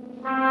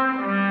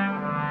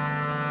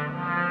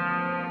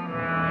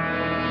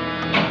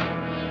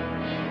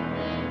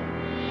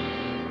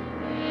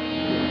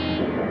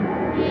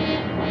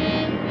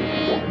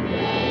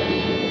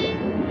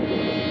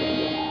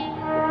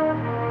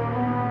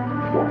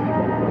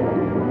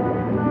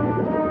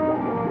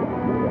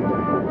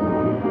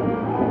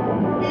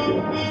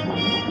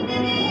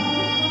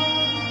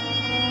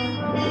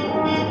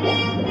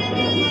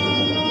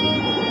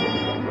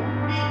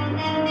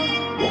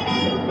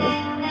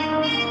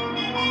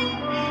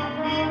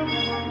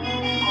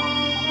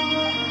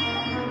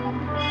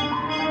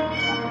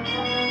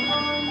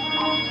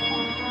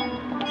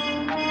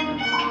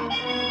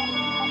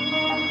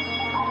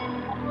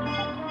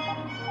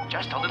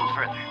 Just a little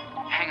further.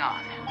 Hang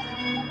on.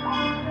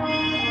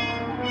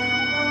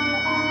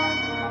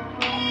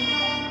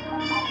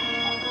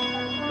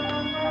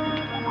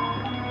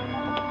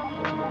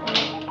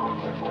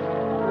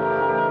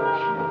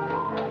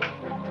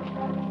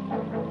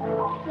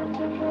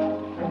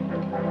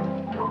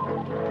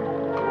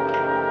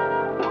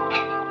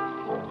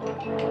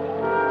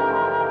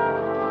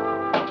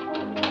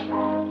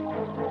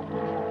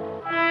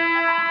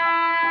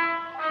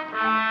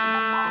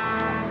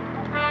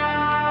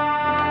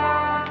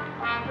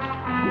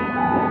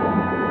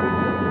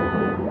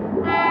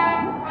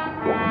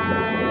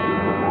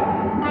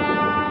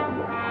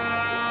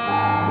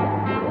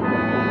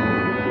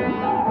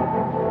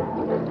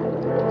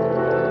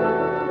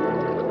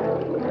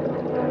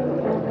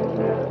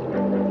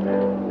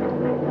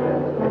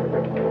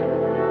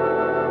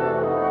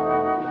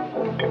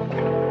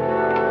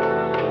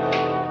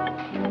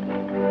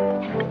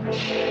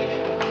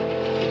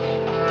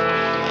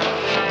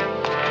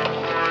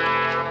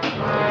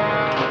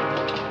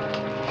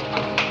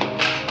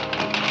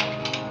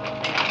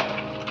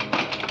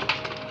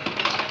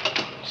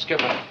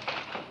 Skipper.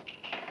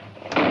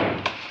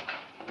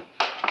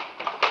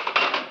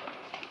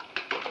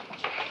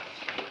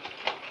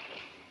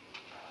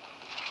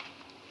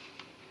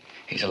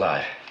 He's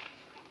alive.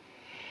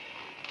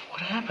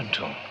 What happened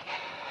to him?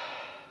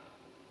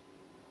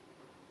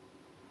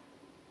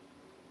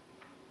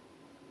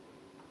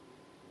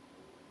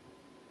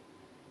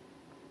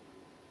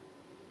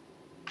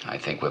 I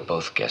think we're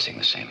both guessing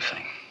the same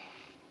thing.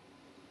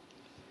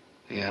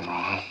 The Admiral,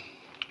 huh?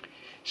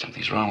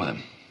 Something's wrong with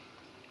him.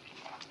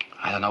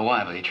 I don't know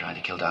why, but he tried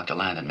to kill Dr.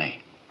 Land and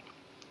me.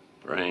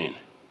 Brainwashed.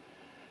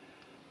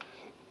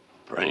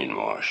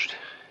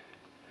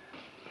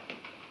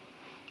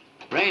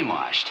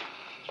 Brainwashed?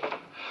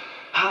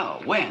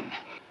 How? When?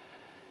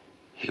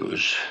 He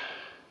was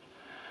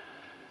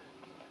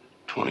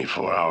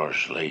 24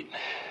 hours late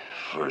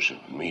for his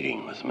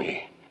meeting with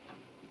me.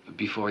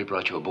 Before he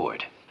brought you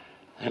aboard?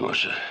 They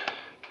must have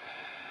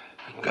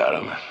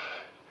got him,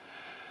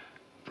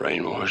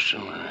 brainwashed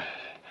him,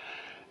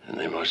 and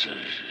they must have...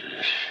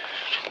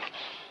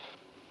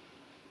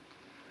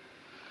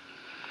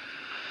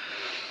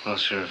 Well,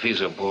 sir, if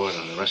he's aboard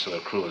and the rest of the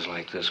crew is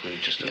like this, we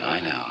just... Yeah, I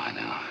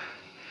know.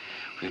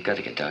 We've got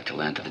to get Dr.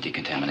 Land to the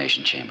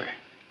decontamination chamber.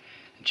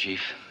 And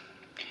Chief,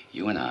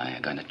 you and I are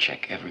going to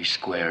check every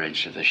square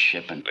inch of the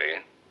ship and...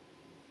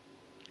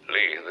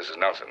 Lee, this is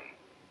Nelson.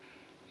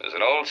 There's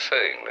an old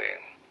saying,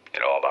 Lee. You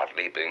know about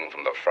leaping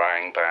from the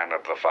frying pan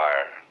up the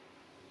fire?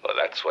 Well,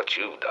 that's what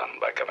you've done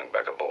by coming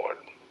back aboard.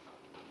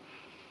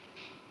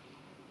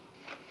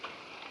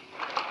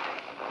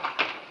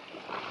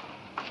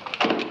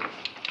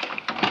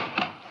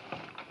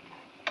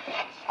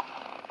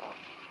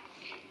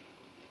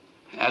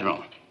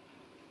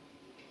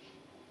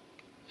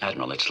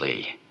 Admiral, it's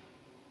Lee.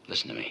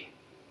 Listen to me.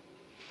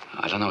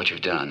 I don't know what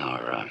you've done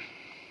or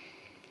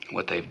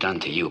what they've done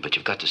to you, but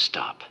you've got to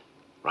stop.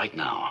 Right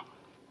now.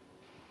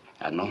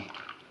 Admiral,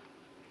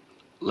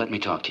 let me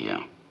talk to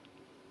you.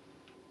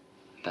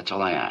 That's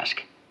all I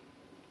ask.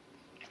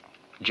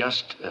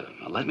 Just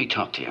let me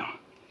talk to you.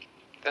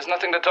 There's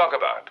nothing to talk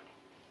about.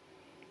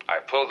 I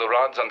pulled the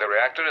rods on the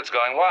reactor. It's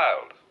going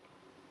wild.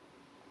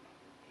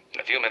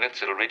 In a few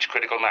minutes, it'll reach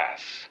critical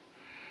mass.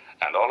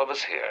 And all of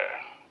us here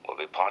will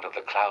be part of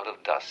the cloud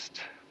of dust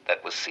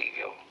that was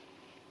Seaview.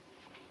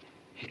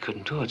 He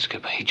couldn't do it,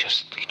 Skipper. He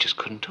just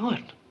couldn't do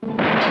it.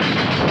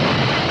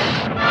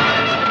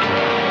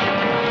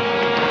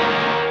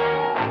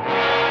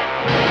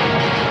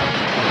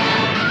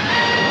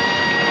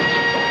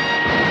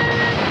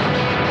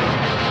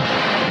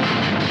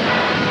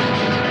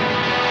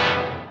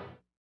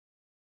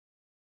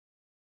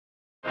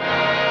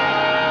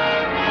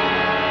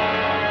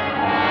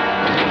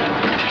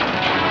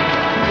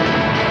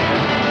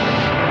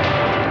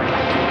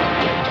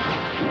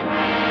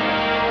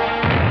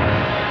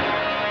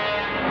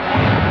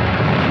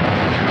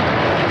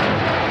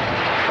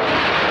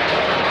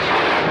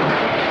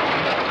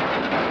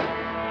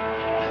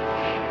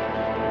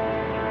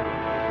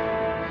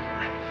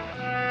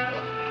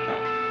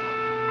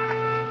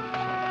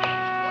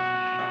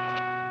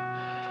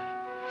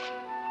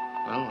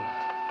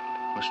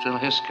 We're still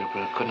his, Skipper.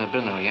 It couldn't have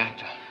been the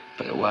reactor.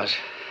 But it was.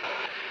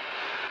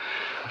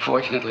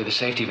 Fortunately, the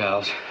safety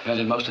valves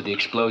vented most of the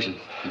explosion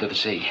into the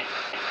sea.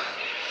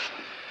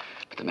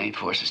 But the main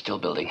force is still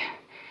building.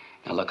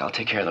 Now, look, I'll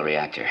take care of the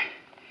reactor.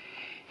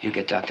 You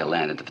get Dr.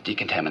 Land into the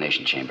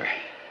decontamination chamber.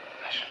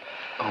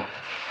 Oh,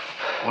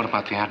 what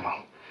about the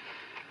Admiral?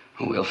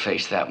 We'll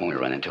face that when we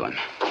run into him.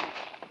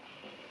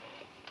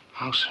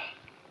 How, sir?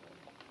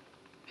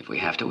 If we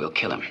have to, we'll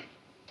kill him.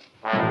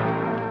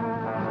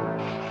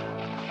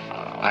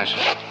 Aye, sir.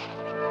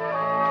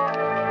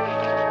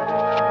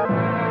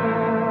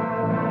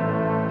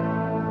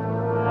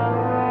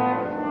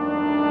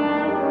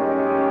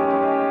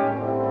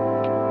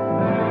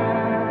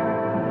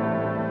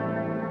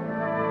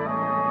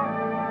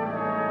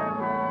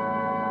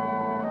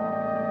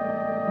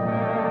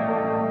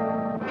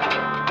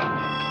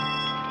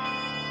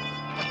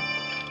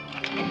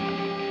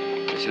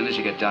 As soon as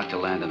you get Dr.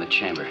 Land in the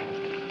chamber,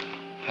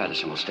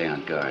 Patterson will stay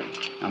on guard.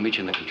 I'll meet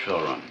you in the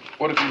control room.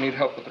 What if you need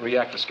help with the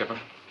reactor, Skipper?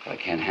 If I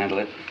can't handle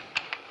it,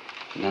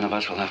 none of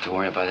us will have to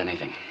worry about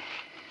anything.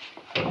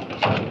 All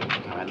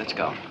right, let's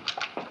go.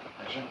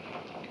 Yes, sir.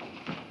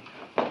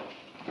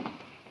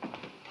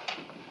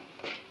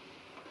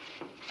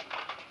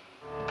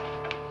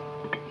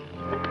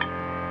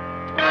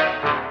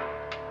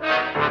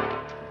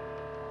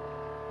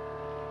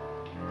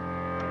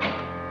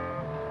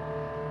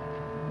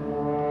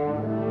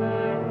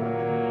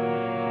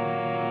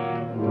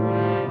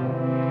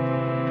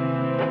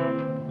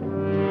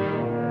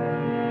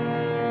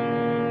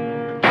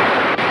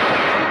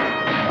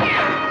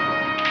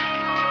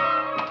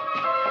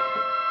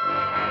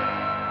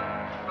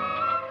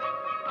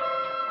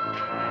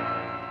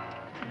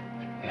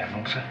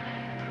 Sir.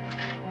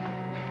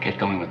 Get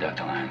going with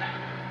Dr. Land.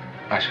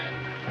 Aye, sir.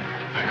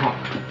 Come on.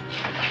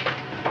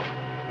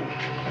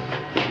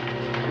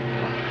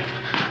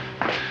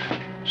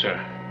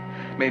 Sir,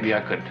 maybe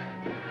I could...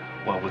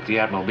 Well, with the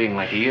Admiral being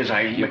like he is,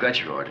 You got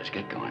your orders.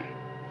 Get going.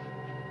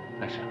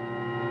 Aye, sir.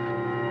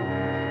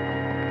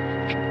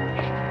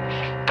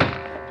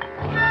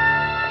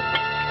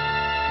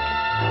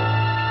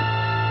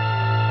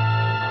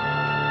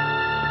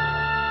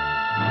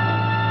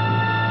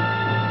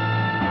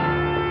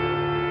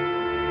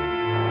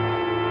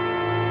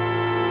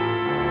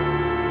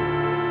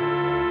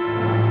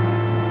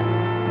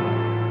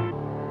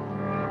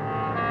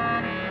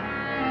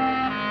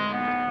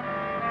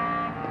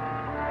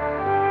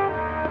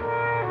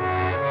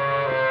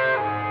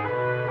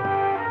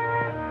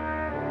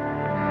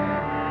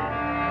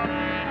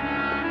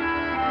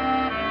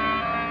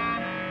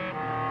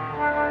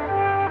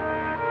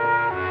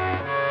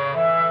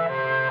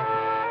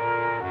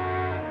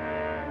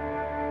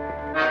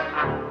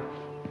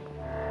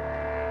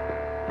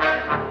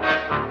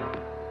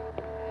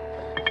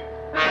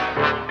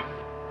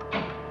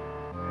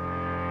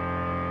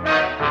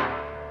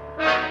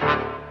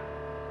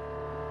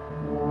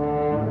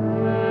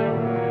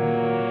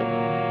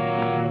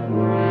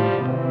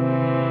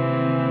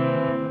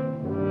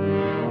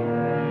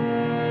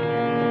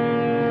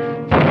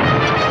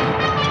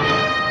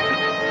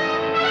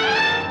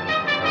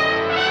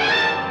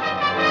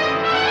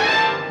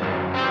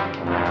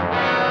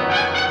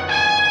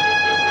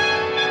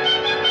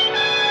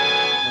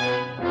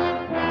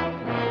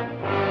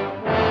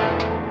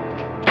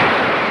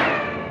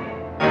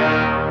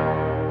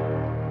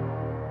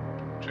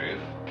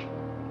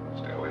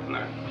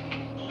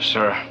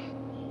 Sir,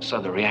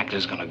 so the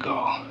reactor's gonna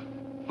go.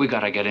 We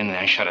gotta get in there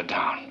and shut it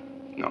down.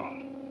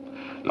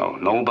 No,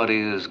 nobody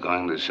is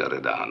going to shut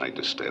it down. They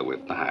just stay away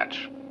from the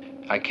hatch.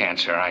 I can't,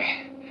 sir.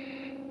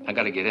 I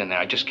gotta get in there.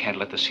 I just can't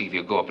let the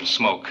Seaview go up in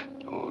smoke.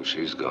 Oh,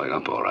 she's going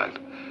up all right.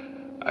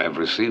 I have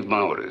received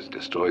my orders.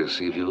 Destroy the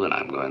Seaview, and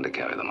I'm going to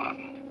carry them out.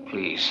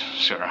 Please,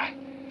 sir,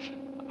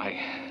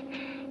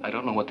 I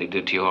don't know what they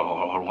did to you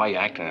or why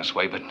you're acting this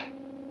way, but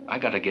I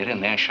gotta get in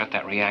there and shut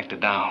that reactor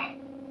down.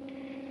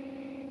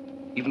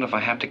 Even if I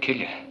have to kill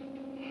you.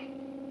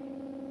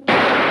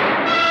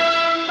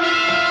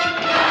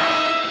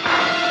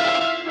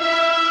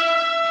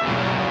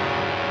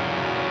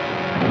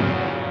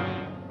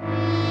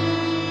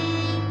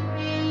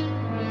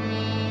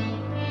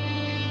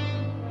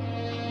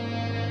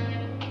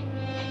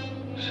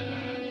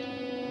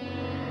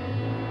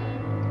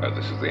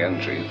 This is the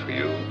entry for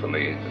you, for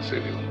me, to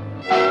Seaview.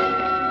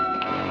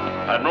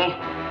 Admiral?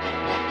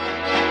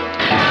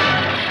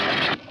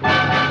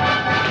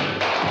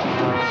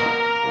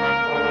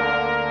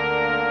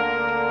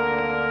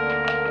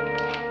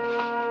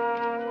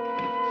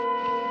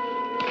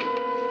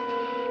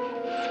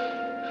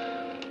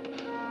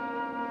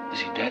 Is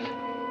he dead?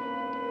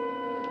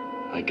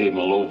 I gave him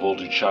a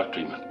low-voltage shock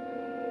treatment.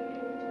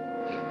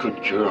 It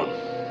could cure him.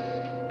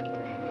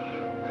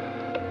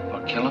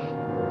 Or kill him?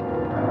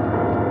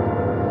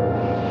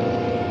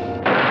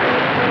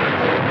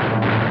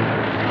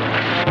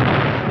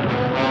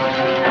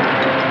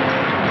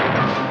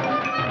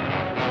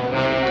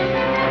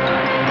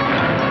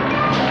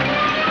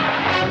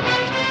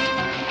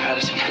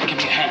 Patterson, give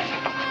me a hand.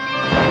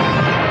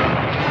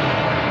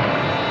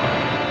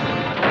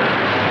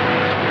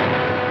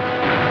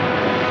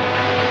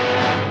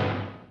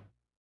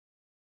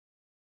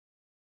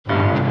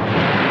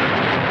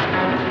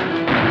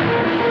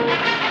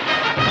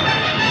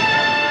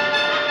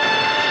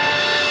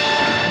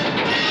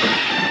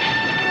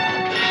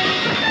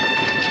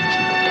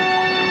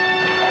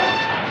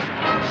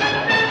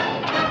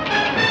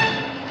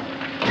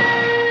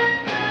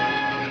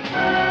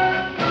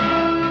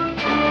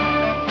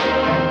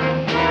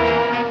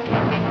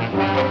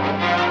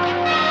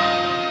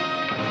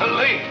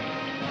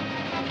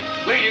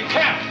 Lee, you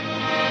can't!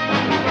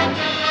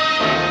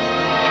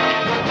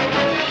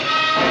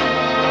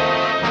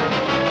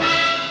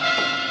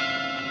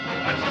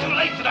 It's too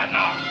late for that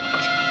now.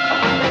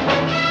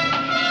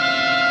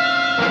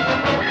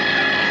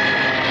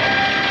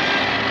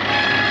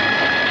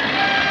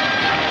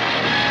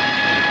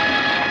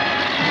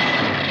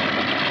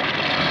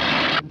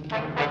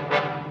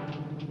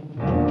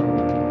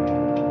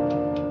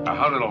 Now,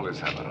 how did all this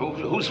happen?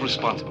 Who's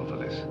responsible for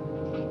this?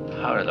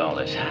 How did all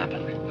this happen?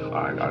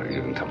 All right,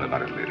 you can tell me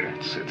about it later.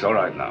 It's all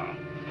right now.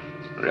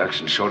 The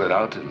reaction shorted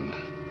out, and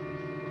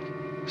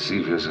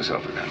Seaview's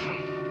herself again.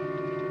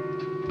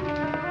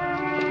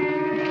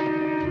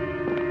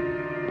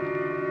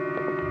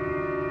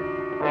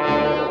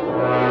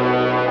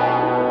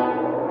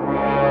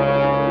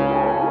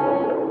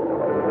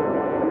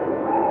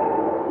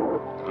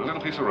 A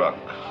little piece of rock,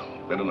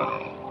 bit of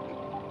metal.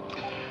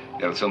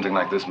 Yet something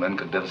like this, men,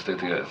 could devastate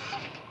the Earth.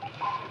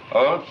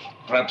 Or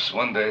perhaps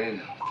one day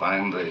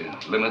find the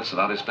limits of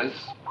outer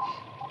space.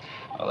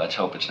 Well, let's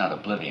hope it's not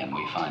oblivion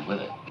we find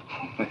with it.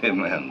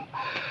 Amen.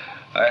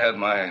 I had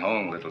my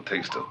own little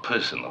taste of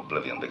personal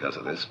oblivion because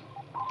of this.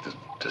 To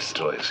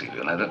destroy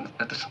Seaview.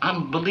 That's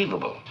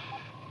unbelievable.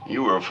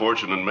 You were a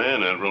fortunate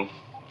man, Admiral.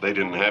 They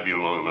didn't have you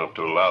long enough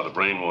to allow the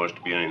brainwash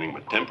to be anything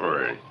but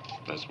temporary.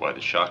 That's why the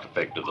shock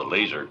effect of the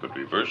laser could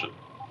reverse it.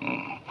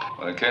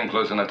 Well, it came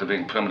close enough to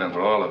being permanent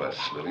for all of us,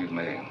 believe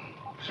me.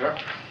 Sir?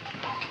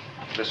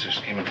 This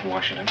just came in from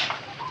Washington.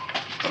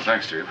 Well,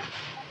 thanks, Chief.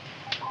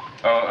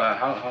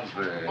 How's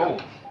the... Oh,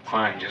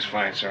 fine, just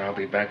fine, sir. I'll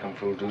be back on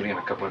full duty in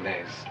a couple of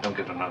days. Don't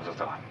give it another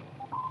thought.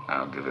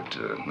 I'll give it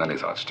many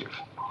thoughts, Chief.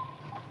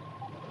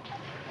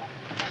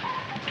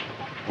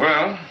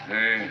 Well,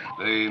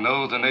 they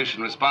know the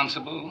nation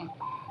responsible.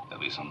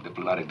 There'll be some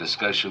diplomatic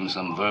discussion,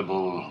 some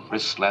verbal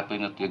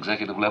wrist-slapping at the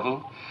executive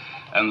level.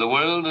 And the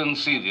world and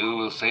Seaview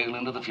will sail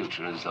into the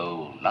future as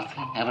though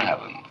nothing ever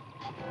happened.